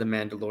season of The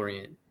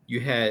Mandalorian,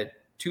 you had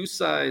 2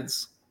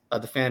 sides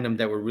of the fandom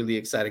that were really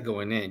excited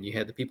going in. You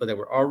had the people that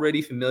were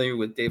already familiar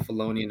with Dave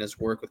Filoni and his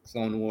work with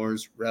Clone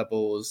Wars,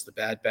 Rebels, The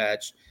Bad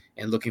Batch,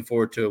 and looking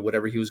forward to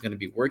whatever he was going to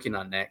be working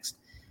on next.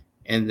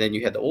 And then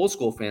you had the old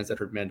school fans that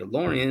heard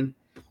Mandalorian,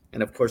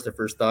 and of course, their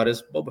first thought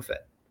is Boba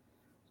Fett.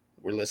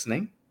 We're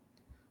listening.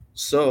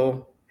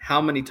 So how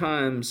many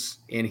times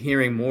in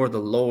hearing more of the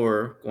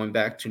lore, going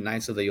back to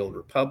Knights of the Old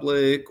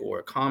Republic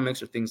or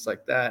comics or things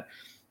like that,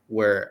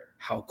 where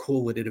how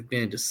cool would it have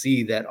been to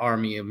see that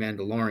army of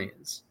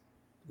Mandalorians,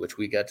 which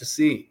we got to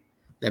see.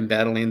 Them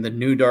battling the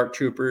new Dark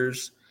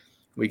Troopers.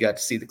 We got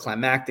to see the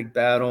climactic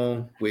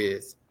battle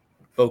with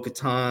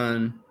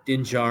Bo-Katan,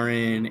 Din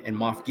Djarin, and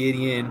Moff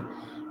Gideon.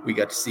 We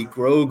got to see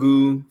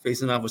Grogu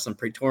facing off with some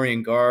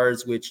Praetorian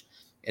guards, which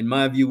in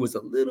my view was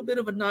a little bit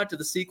of a nod to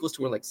the sequels,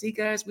 to where like, see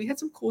guys, we had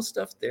some cool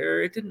stuff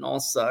there. It didn't all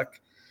suck,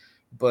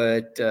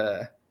 but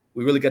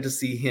we really got to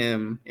see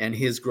him and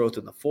his growth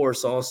in the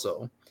Force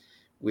also,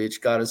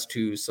 which got us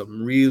to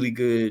some really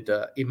good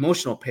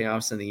emotional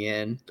payoffs in the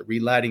end. The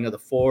relighting of the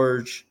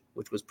Forge,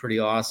 which was pretty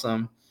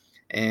awesome.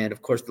 And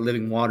of course, the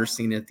living water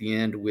scene at the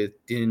end with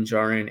Din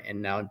Djarin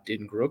and now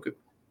Din Grogu.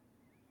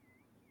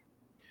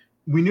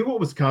 We knew what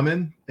was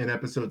coming in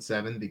episode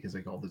 7 because I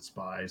called it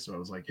spy. So I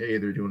was like, hey,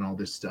 they're doing all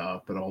this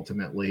stuff, but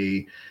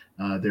ultimately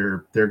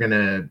they're going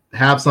to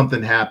have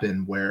something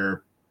happen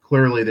where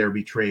clearly they're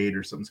betrayed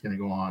or something's going to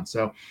go on.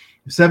 So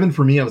 7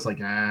 for me, I was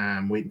like,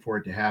 I'm waiting for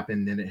it to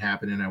happen. Then it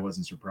happened and I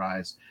wasn't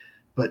surprised.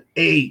 But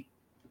 8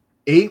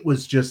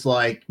 was just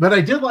like, but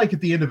I did like at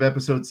the end of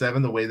episode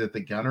 7, the way that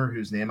the gunner,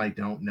 whose name I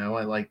don't know,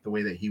 I like the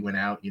way that he went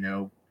out,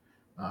 guns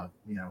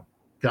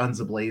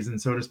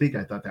ablazing, so to speak.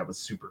 I thought that was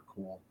super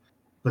cool.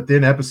 But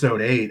then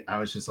episode 8, I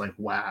was just like,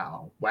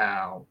 wow.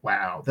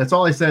 That's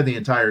all I said the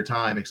entire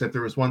time, except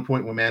there was one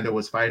point when Mando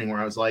was fighting where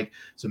I was like,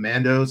 so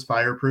Mando's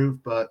fireproof,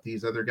 but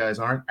these other guys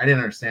aren't. I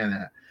didn't understand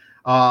that.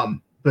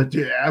 But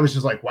dude, I was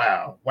just like,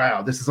 wow,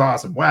 this is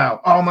awesome.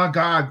 Wow. Oh my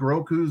God,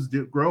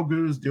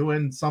 Grogu's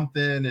doing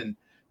something and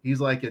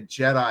he's like a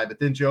Jedi. But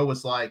then Joe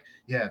was like,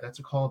 yeah, that's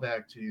a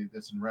callback to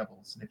this in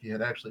Rebels. And if you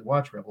had actually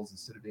watched Rebels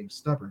instead of being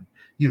stubborn,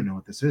 you know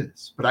what this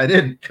is. But I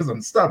didn't because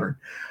I'm stubborn.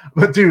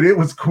 But dude, it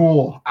was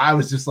cool. I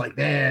was just like,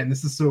 man,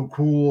 this is so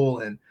cool.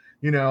 And,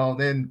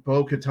 then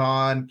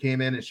Bo-Katan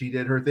came in and she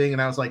did her thing.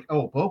 And I was like,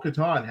 oh,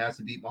 Bo-Katan has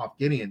to beat Moff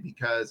Gideon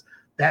because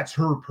that's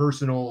her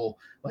personal,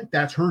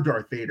 that's her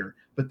Darth Vader.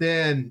 But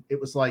then it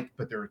was like,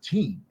 but they're a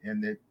team.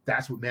 And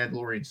that's what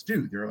Mandalorians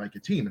do. They're like a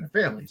team and a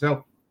family.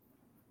 So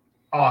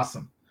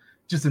awesome.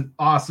 Just an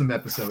awesome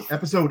episode.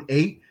 Episode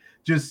 8,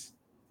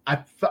 I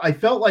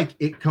felt like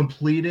it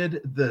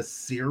completed the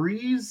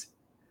series,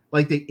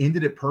 like they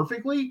ended it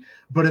perfectly,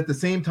 but at the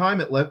same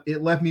time it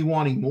left me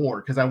wanting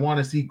more because I want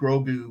to see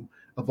Grogu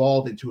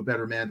evolve into a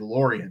better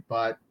Mandalorian.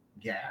 But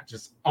yeah,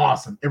 just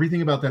awesome.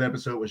 Everything about that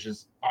episode was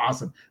just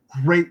awesome.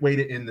 Great way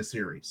to end the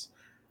series.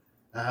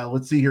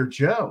 Let's see here,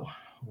 Joe.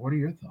 What are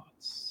your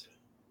thoughts?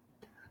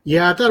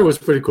 Yeah, I thought it was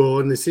pretty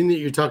cool. And the scene that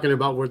you're talking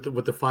about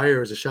with the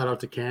fire is a shout out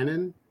to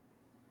Kanan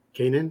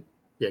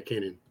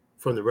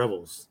from the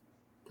Rebels.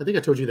 I think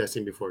I told you that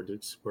scene before,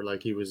 dudes, where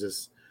like he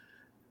was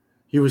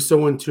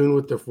so in tune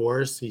with the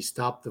Force, he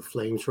stopped the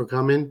flames from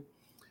coming.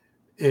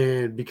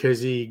 And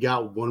because he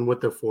got one with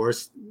the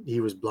Force,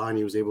 he was blind.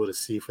 He was able to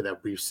see for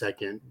that brief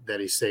second that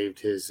he saved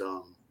his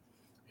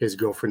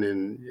girlfriend,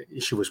 and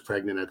she was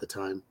pregnant at the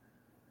time.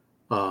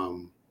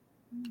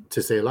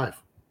 to stay alive.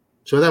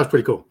 So that was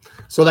pretty cool.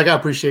 So like I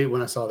appreciate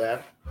when I saw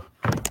that.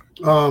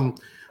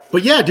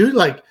 But yeah, dude,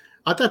 like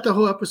I thought the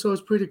whole episode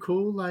was pretty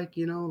cool. Like,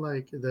 you know,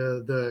 like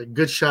the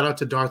good shout out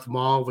to Darth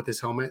Maul with his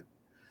helmet.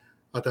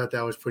 I thought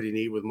that was pretty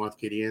neat with Moff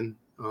Gideon.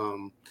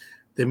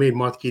 They made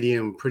Moff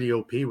Gideon pretty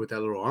OP with that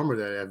little armor,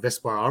 that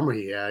Vespar armor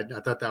he had. I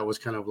thought that was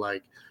kind of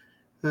like,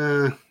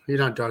 you're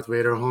not Darth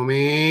Vader,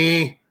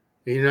 homie.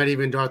 You're not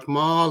even Darth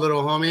Maul,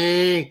 little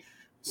homie.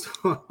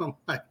 So I'm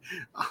like,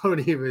 I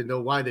don't even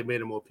know why they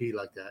made him OP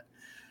like that.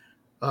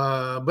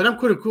 But I'm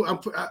pretty cool.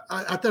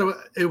 I thought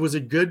it was a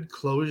good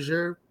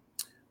closure,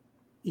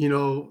 you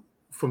know,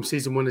 from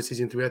season 1 to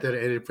season 3. I thought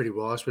it ended pretty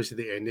well,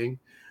 especially the ending.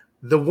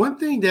 The one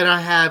thing that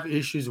I have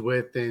issues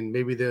with, and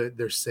maybe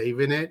they're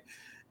saving it,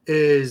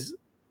 is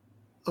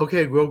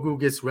okay, Grogu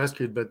gets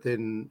rescued, but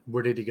then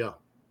where did he go?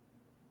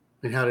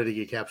 And how did he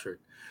get captured?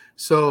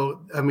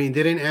 So, I mean,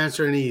 they didn't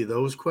answer any of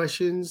those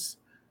questions,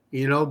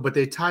 you know, but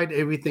they tied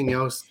everything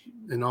else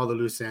and all the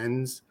loose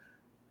ends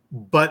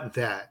but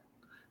that.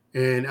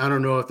 And I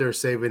don't know if they're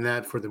saving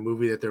that for the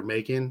movie that they're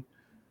making.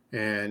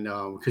 And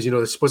because, you know,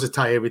 they're supposed to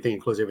tie everything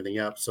and close everything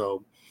up.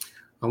 So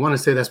I want to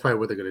say that's probably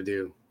what they're going to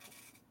do.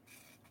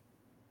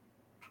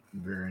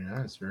 Very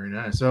nice, very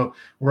nice. So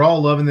we're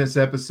all loving this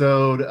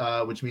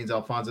episode, which means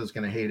Alfonso's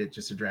going to hate it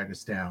just to drag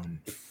us down.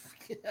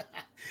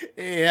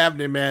 Hey,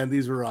 Abney, man,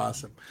 these were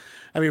awesome.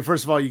 I mean,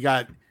 first of all, you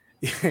got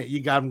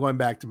them going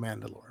back to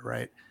Mandalore,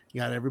 right?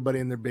 You got everybody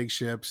in their big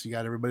ships. You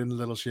got everybody in the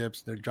little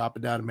ships. They're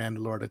dropping down to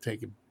Mandalore to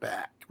take it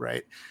back,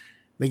 right?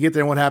 They get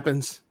there, and what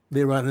happens?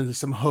 They run into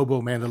some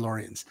hobo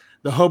Mandalorians.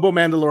 The hobo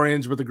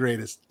Mandalorians were the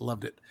greatest.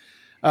 Loved it.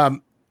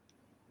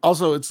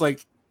 Also, it's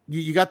like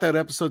you got that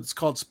episode that's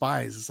called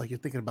Spies. It's like you're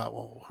thinking about,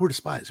 well, who are the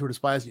spies? Who are the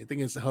spies? And you're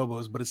thinking it's the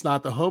hobos, but it's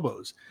not the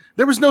hobos.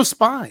 There was no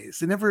spies.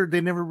 They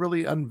never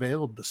really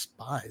unveiled the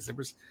spies. That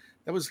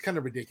was kind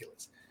of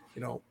ridiculous.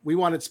 You know, we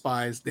wanted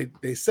spies.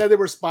 They said they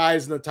were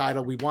spies in the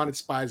title. We wanted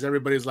spies.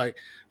 Everybody's like,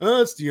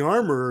 oh, it's the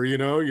armorer. You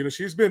know,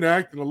 she's been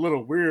acting a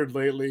little weird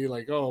lately.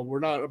 Like, oh, we're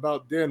not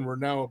about Din. We're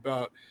now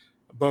about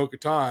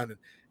Bo-Katan. And,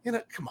 you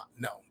know, come on.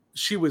 No,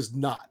 she was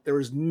not. There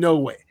was no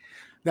way.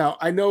 Now,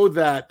 I know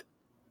that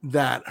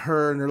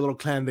her and her little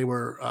clan, they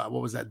were,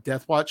 what was that,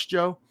 Death Watch,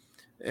 Joe?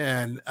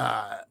 And,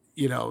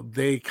 you know,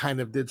 they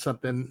kind of did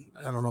something.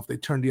 I don't know if they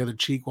turned the other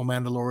cheek while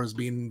Mandalore was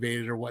being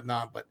invaded or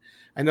whatnot, but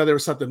I know there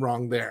was something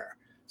wrong there.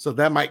 So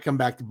that might come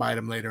back to bite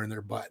them later in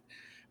their butt.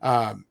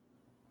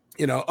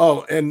 You know,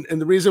 oh, and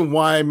the reason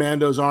why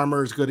Mando's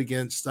armor is good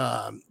against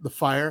the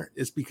fire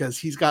is because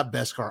he's got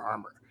Beskar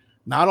armor.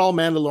 Not all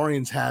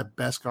Mandalorians have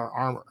Beskar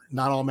armor.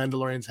 Not all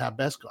Mandalorians have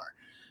Beskar.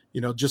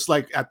 You know, just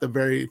like at the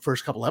very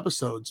first couple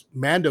episodes,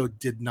 Mando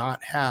did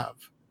not have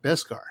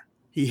Beskar.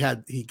 He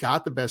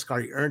got the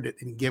Beskar, he earned it,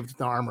 and he gave it to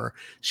the armor.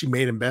 She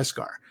made him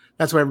Beskar.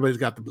 That's why everybody's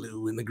got the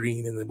blue and the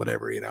green and the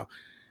whatever, you know.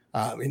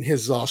 And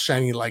his is all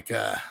shiny like,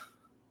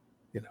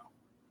 you know,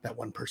 that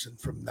one person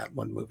from that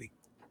one movie.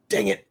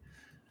 Dang it.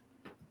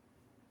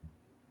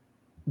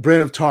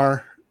 Brienne of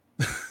Tar,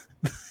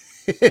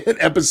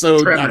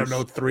 episode, Tremors. I don't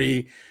know,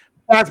 3.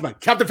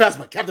 Captain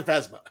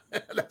Phasma.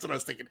 That's what I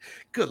was thinking.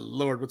 Good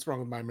Lord, what's wrong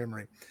with my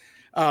memory?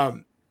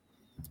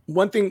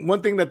 One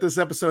thing that this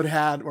episode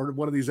had, or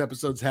one of these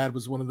episodes had,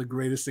 was one of the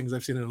greatest things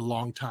I've seen in a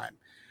long time.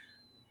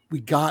 We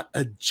got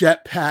a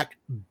jetpack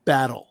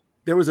battle.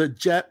 There was a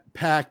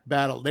jetpack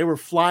battle. They were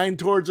flying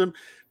towards him.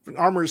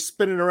 Armor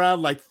spinning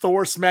around like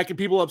Thor, smacking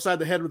people upside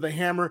the head with a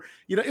hammer.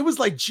 You know, it was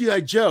like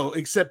G.I. Joe,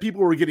 except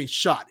people were getting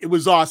shot. It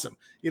was awesome.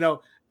 You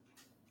know,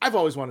 I've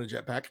always wanted a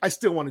jetpack. I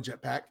still want a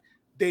jetpack.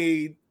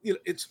 You know,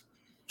 it's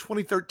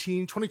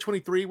 2013,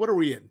 2023. What are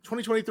we in?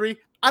 2023?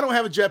 I don't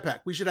have a jetpack.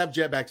 We should have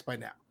jetpacks by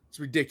now. It's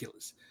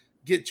ridiculous.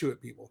 Get to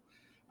it, people.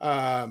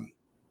 And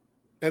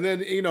then,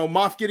 you know,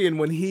 Moff Gideon,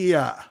 when he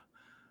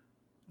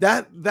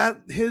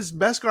that his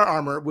Beskar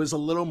armor was a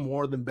little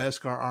more than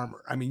Beskar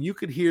armor. I mean, you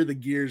could hear the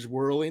gears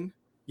whirling.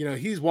 You know,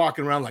 he's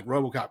walking around like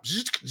RoboCop.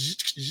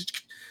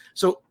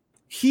 So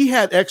he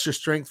had extra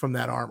strength from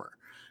that armor.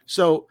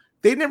 So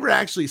they never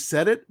actually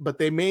said it, but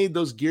they made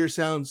those gear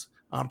sounds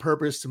on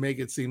purpose to make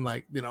it seem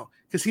like, you know,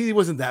 because he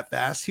wasn't that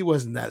fast. He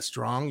wasn't that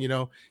strong. You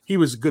know, he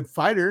was a good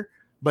fighter,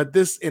 but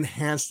this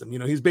enhanced him. You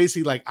know, he's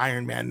basically like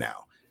Iron Man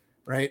now,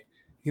 right?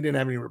 He didn't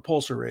have any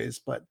repulsor rays,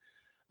 but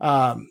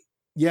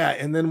yeah.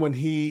 And then when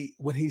he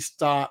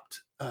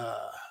stopped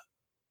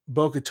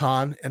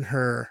Bo-Katan and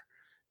her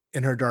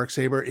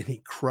Darksaber, and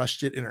he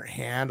crushed it in her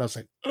hand, I was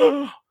like,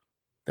 oh,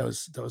 that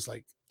was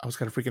like, I was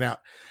kind of freaking out.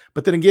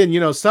 But then again, you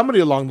know, somebody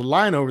along the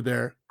line over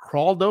there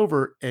crawled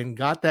over and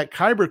got that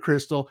Kyber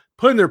crystal,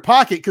 put in their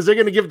pocket, because they're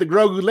going to give it to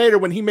Grogu later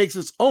when he makes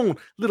his own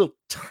little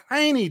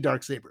tiny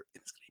Darksaber.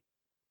 It's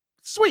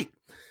sweet.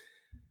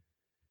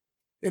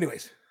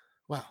 Anyways,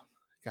 wow,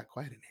 got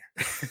quiet in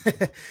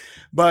here.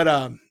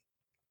 But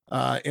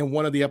in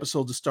one of the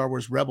episodes of Star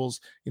Wars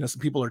Rebels, you know, some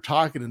people are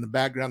talking in the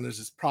background. There's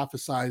this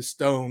prophesized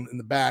stone in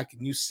the back,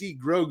 and you see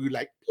Grogu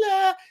like,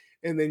 blah,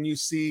 and then you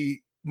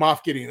see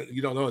Moff Gideon.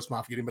 You don't know it's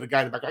Moff Gideon, but a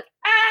guy in the back like,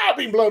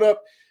 being blown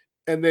up.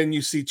 and then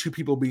you see two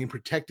people being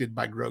protected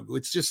by Grogu.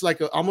 It's just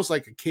like almost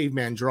like a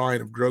caveman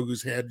drawing of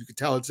Grogu's head. You can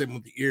tell it's him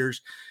with the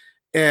ears.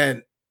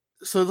 And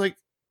so like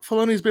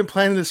Filoni's been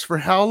planning this for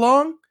how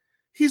long?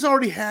 He's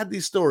already had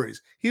these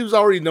stories. He was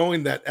already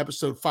knowing that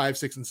episode 5,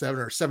 6, and 7,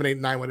 or 7, 8,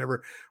 and 9,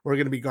 whatever, were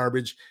going to be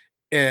garbage.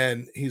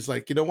 And he's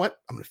like, you know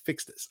what? I'm going to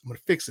fix this. I'm going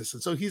to fix this.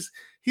 And so he's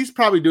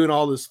probably doing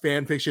all this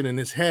fan fiction in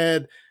his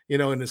head,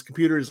 in his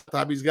computer, his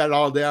laptop. He's got it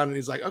all down, and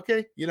he's like,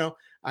 okay,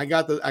 I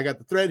got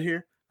the thread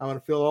here. I'm going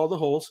to fill all the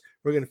holes.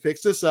 We're going to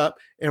fix this up,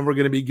 and we're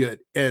going to be good.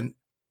 And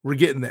we're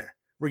getting there.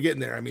 We're getting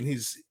there. I mean,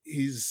 he's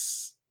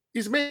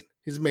amazing.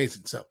 He's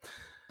amazing. So,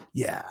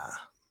 yeah,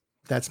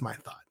 that's my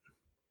thought.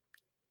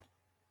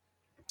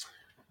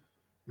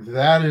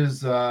 That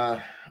is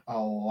a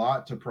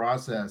lot to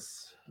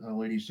process,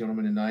 ladies,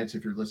 gentlemen, and knights.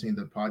 If you're listening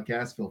to the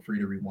podcast, feel free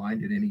to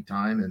rewind at any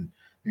time and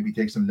maybe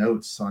take some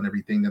notes on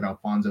everything that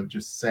Alfonso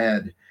just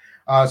said.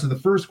 So the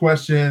first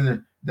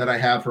question that I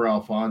have for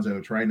Alfonso,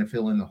 trying to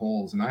fill in the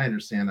holes, and I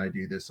understand I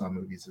do this on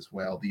movies as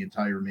well, the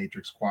entire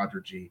Matrix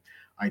quadrilogy,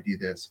 I do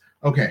this.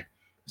 Okay,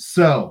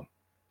 so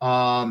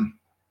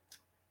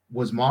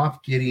was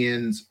Moff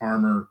Gideon's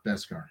armor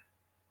Beskar?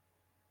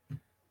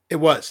 It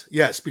was,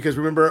 yes, because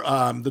remember,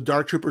 the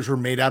Dark Troopers were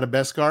made out of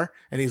Beskar,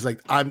 and he's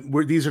like,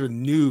 these are the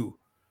new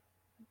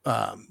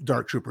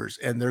Dark Troopers,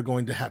 and they're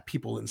going to have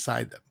people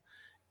inside them.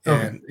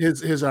 And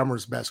his armor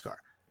is Beskar.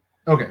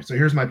 Okay, so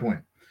here's my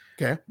point.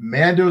 Okay.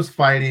 Mando's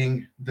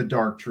fighting the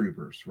Dark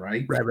Troopers,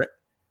 right? Right.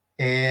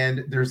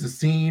 And there's a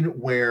scene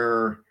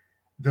where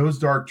those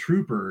Dark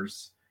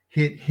Troopers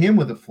hit him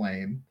with a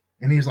flame,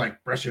 and he's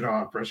like, brush it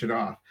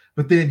off.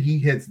 But then he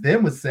hits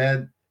them with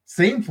said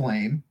same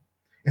flame,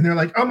 and they're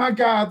like, oh my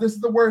God, this is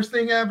the worst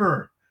thing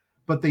ever.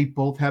 But they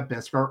both have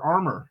Beskar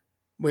armor.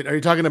 Wait, are you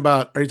talking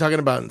about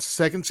in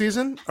second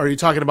season? Or are you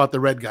talking about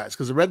the red guys?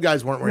 Because the red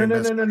guys weren't wearing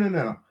Beskar.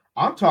 No.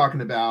 I'm talking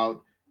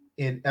about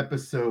in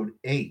episode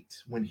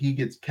 8 when he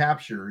gets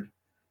captured,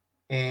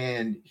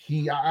 and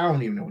I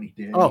don't even know what he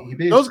did. Oh,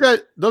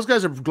 those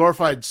guys are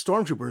glorified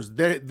stormtroopers.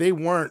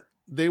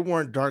 They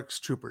weren't Dark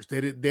Troopers. They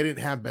didn't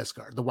have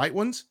Beskar. The white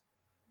ones?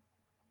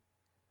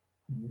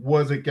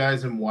 Was it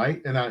guys in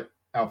white? And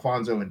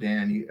Alfonso and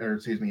Dan,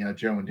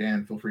 Joe and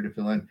Dan, feel free to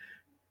fill in.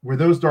 Were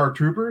those Dark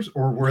Troopers,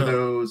 or were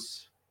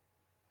those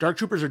Dark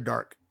Troopers are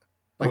dark,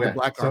 like the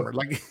black armor,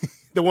 like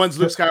the ones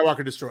Luke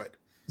Skywalker destroyed?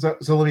 So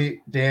let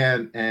me,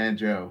 Dan and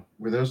Joe,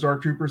 were those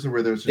Dark Troopers, or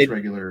were those just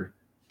regular?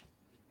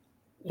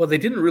 Well, they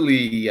didn't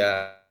really.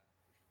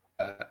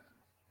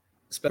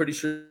 Pretty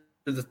sure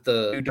that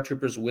the Dark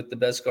Troopers with the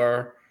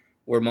Beskar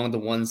were among the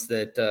ones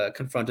that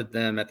confronted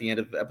them at the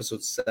end of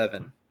episode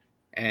 7,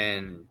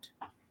 and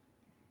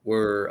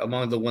were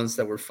among the ones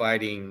that were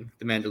fighting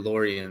the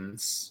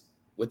Mandalorians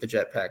with the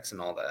jetpacks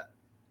and all that.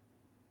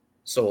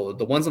 So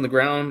the ones on the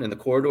ground in the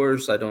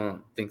corridors, I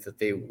don't think that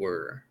they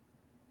were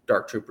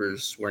Dark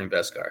Troopers wearing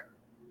Beskar.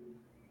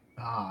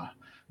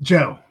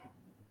 Joe,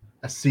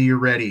 I see you're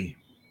ready.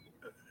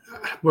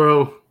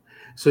 Bro,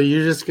 so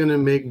you're just going to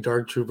make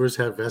Dark Troopers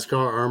have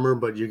Beskar armor,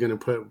 but you're going to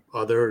put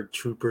other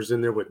troopers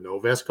in there with no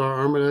Beskar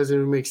armor? That doesn't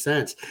even make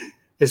sense.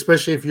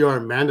 Especially if you are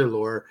in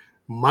Mandalore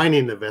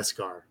mining the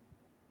Beskar.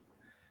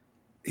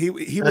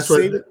 That's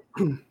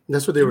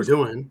what they were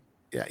doing.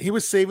 Yeah, he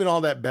was saving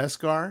all that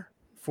Beskar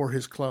for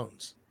his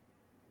clones.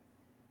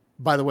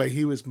 By the way,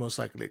 he was most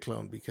likely a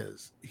clone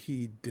because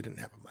he didn't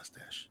have a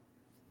mustache.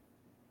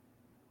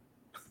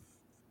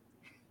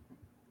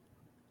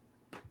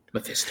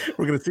 Mephisto.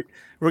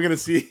 We're gonna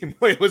see.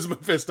 Wait, it was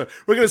Mephisto.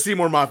 We're gonna see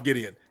more Moff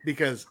Gideon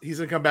because he's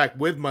gonna come back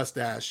with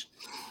mustache.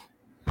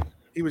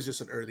 He was just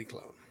an early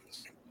clone.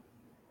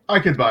 I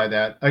could buy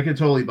that. I could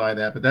totally buy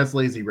that, but that's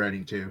lazy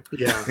writing too.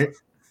 Yeah.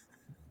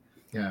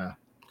 Yeah.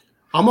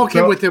 I'm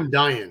okay with him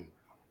dying.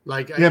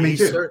 Like, yeah, me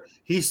too.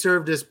 He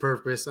served his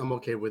purpose. I'm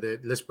okay with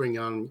it. Let's bring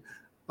on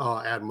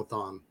Admiral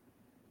Thawne.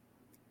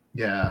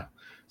 Yeah.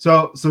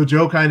 So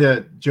Joe kind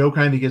of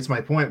gets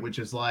my point, which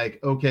is like,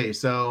 okay,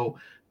 so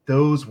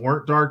those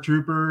weren't Dark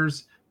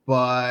Troopers,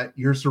 but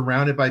you're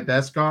surrounded by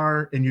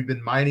Beskar and you've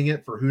been mining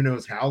it for who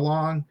knows how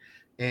long,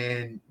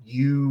 and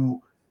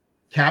you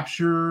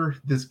capture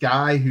this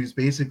guy who's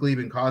basically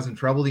been causing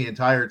trouble the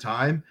entire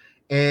time,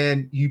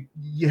 and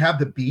you have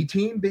the B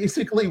team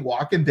basically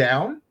walking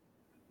down,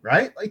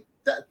 right? Like,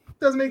 that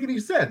doesn't make any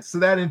sense. So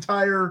that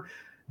entire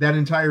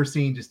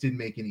scene just didn't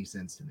make any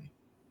sense to me.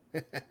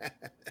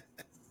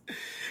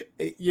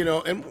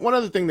 And one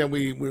other thing that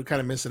we're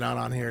kind of missing out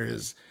on here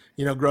is,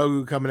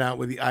 Grogu coming out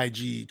with the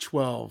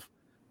IG-12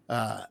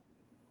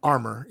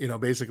 armor,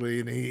 basically,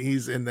 and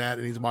he's in that,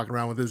 and he's walking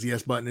around with his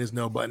yes button, his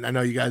no button. I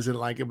know you guys didn't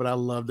like it, but I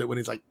loved it when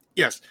he's like,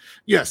 yes,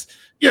 yes,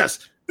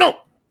 yes, no,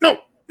 no,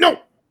 no.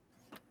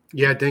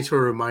 Yeah, thanks for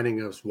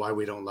reminding us why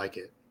we don't like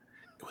it.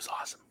 It was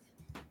awesome.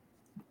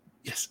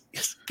 Yes,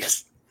 yes,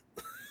 yes.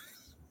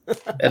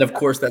 And of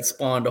course, that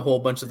spawned a whole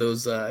bunch of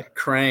those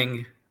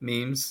Krang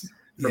memes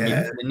from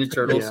Ninja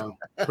Turtles. Yeah,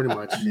 pretty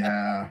much.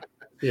 Yeah.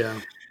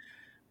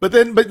 But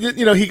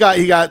he got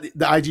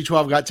the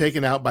IG-12 got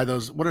taken out by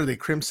those, what are they,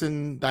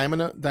 Crimson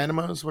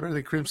Dynamos? What are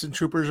they, Crimson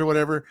Troopers or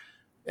whatever?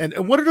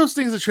 And what are those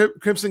things that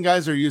Crimson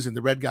guys are using?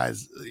 The red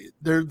guys,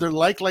 they're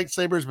like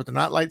lightsabers, but they're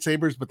not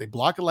lightsabers. But they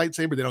block a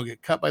lightsaber. They don't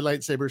get cut by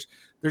lightsabers.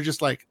 They're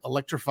just like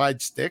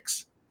electrified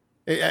sticks.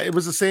 It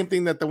was the same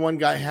thing that the one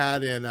guy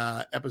had in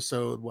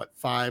episode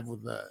 5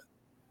 with the,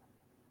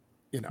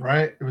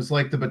 right. It was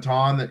like the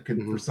baton that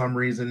could, for some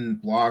reason,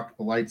 block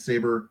a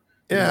lightsaber.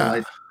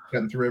 Yeah.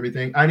 Cutting through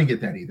everything. I didn't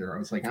get that either. I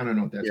was like, I don't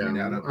know what that's made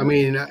out of. I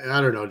mean,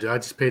 I don't know. I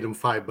just paid them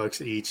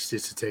 $5 each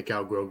just to take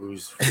out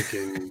Grogu's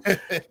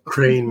freaking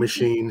crane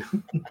machine.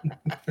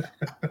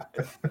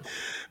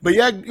 But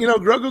yeah,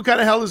 Grogu kind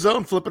of held his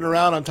own, flipping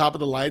around on top of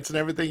the lights and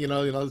everything.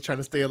 Trying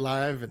to stay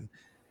alive,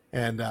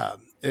 and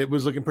it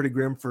was looking pretty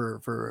grim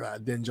for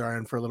Din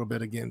Djarin for a little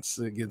bit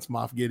against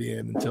Moff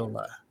Gideon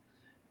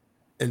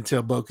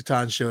until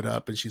Bo-Katan showed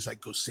up and she's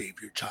like, "Go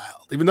save your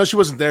child." Even though she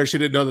wasn't there, she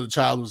didn't know that the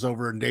child was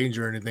over in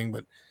danger or anything.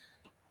 But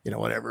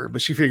whatever.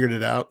 But she figured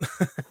it out.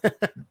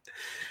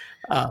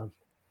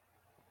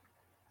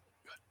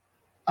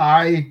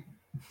 I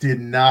did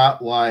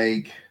not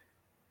like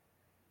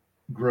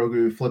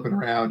Grogu flipping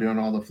around doing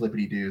all the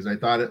flippity doos. I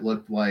thought it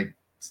looked like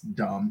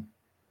dumb.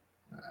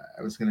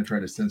 I was going to try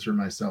to censor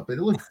myself, but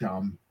it looked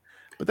dumb.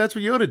 But that's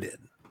what Yoda did.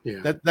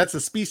 Yeah, that's a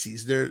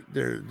species. They're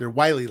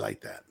wily like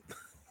that.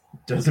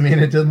 Doesn't mean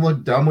it didn't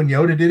look dumb when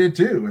Yoda did it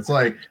too. It's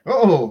like,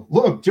 oh,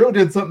 look, Joe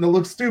did something that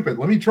looks stupid.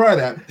 Let me try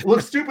that. It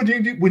looks stupid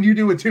when you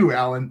do it too,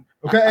 Alan.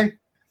 Okay?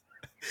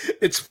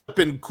 It's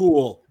been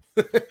cool.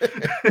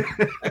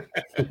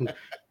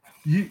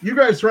 you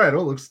guys try it.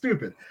 Oh, it looks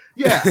stupid.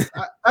 Yeah,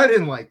 I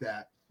didn't like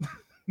that.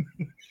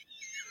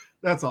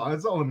 That's all.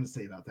 That's all I'm going to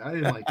say about that. I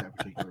didn't like that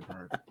particular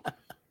part.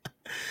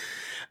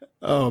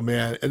 Oh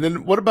man! And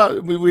then what about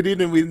another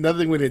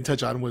thing we didn't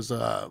touch on was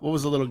what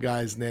was the little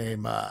guy's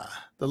name?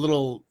 The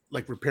little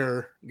like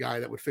repair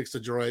guy that would fix the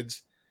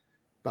droids,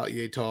 about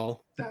yay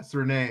tall. That's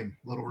their name,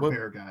 little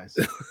repair guys.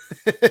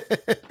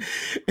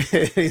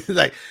 He's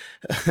like,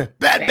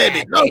 bad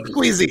baby, no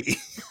squeezy.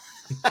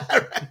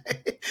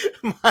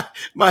 Right.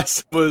 My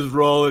son was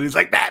rolling. He's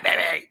like, bad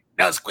baby,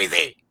 no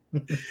squeezy.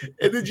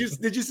 And did you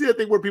see that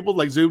thing where people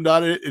like zoomed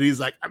on it and he's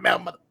like, I'm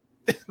out, mother.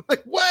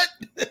 Like what?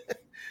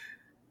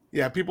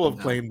 Yeah, people have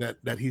claimed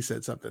that he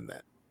said something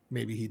that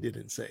maybe he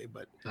didn't say,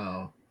 but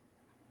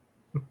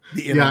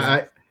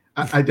yeah,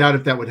 I doubt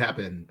if that would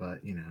happen, but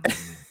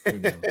who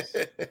knows?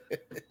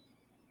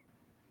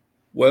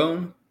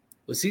 Well,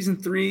 with season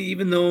 3,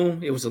 even though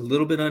it was a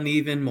little bit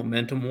uneven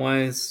momentum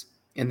wise,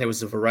 and there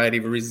was a variety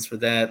of reasons for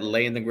that,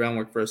 laying the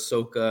groundwork for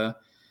Ahsoka,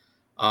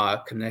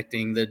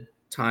 connecting the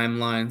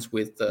timelines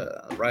with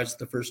Rise of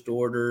the First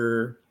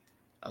Order,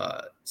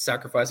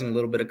 sacrificing a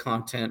little bit of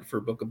content for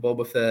Book of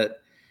Boba Fett.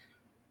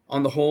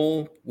 On the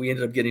whole, we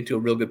ended up getting to a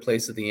real good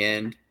place at the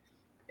end.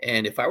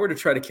 And if I were to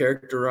try to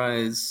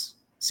characterize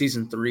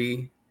season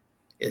 3,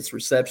 its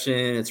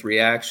reception, its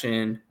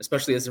reaction,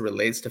 especially as it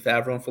relates to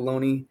Favreau and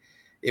Filoni,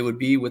 it would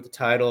be with the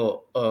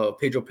title of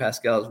Pedro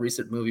Pascal's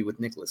recent movie with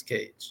Nicolas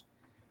Cage,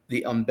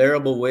 The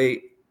Unbearable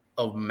Weight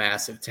of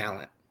Massive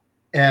Talent.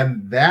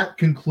 And that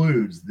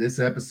concludes this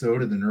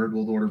episode of the Nerd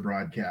World Order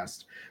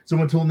broadcast. So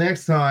until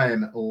next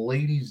time,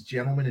 ladies,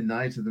 gentlemen, and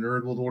knights of the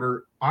Nerd World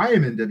Order, I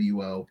am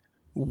NWO.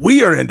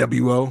 We are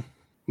NWO.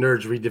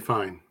 Nerds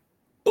Redefined.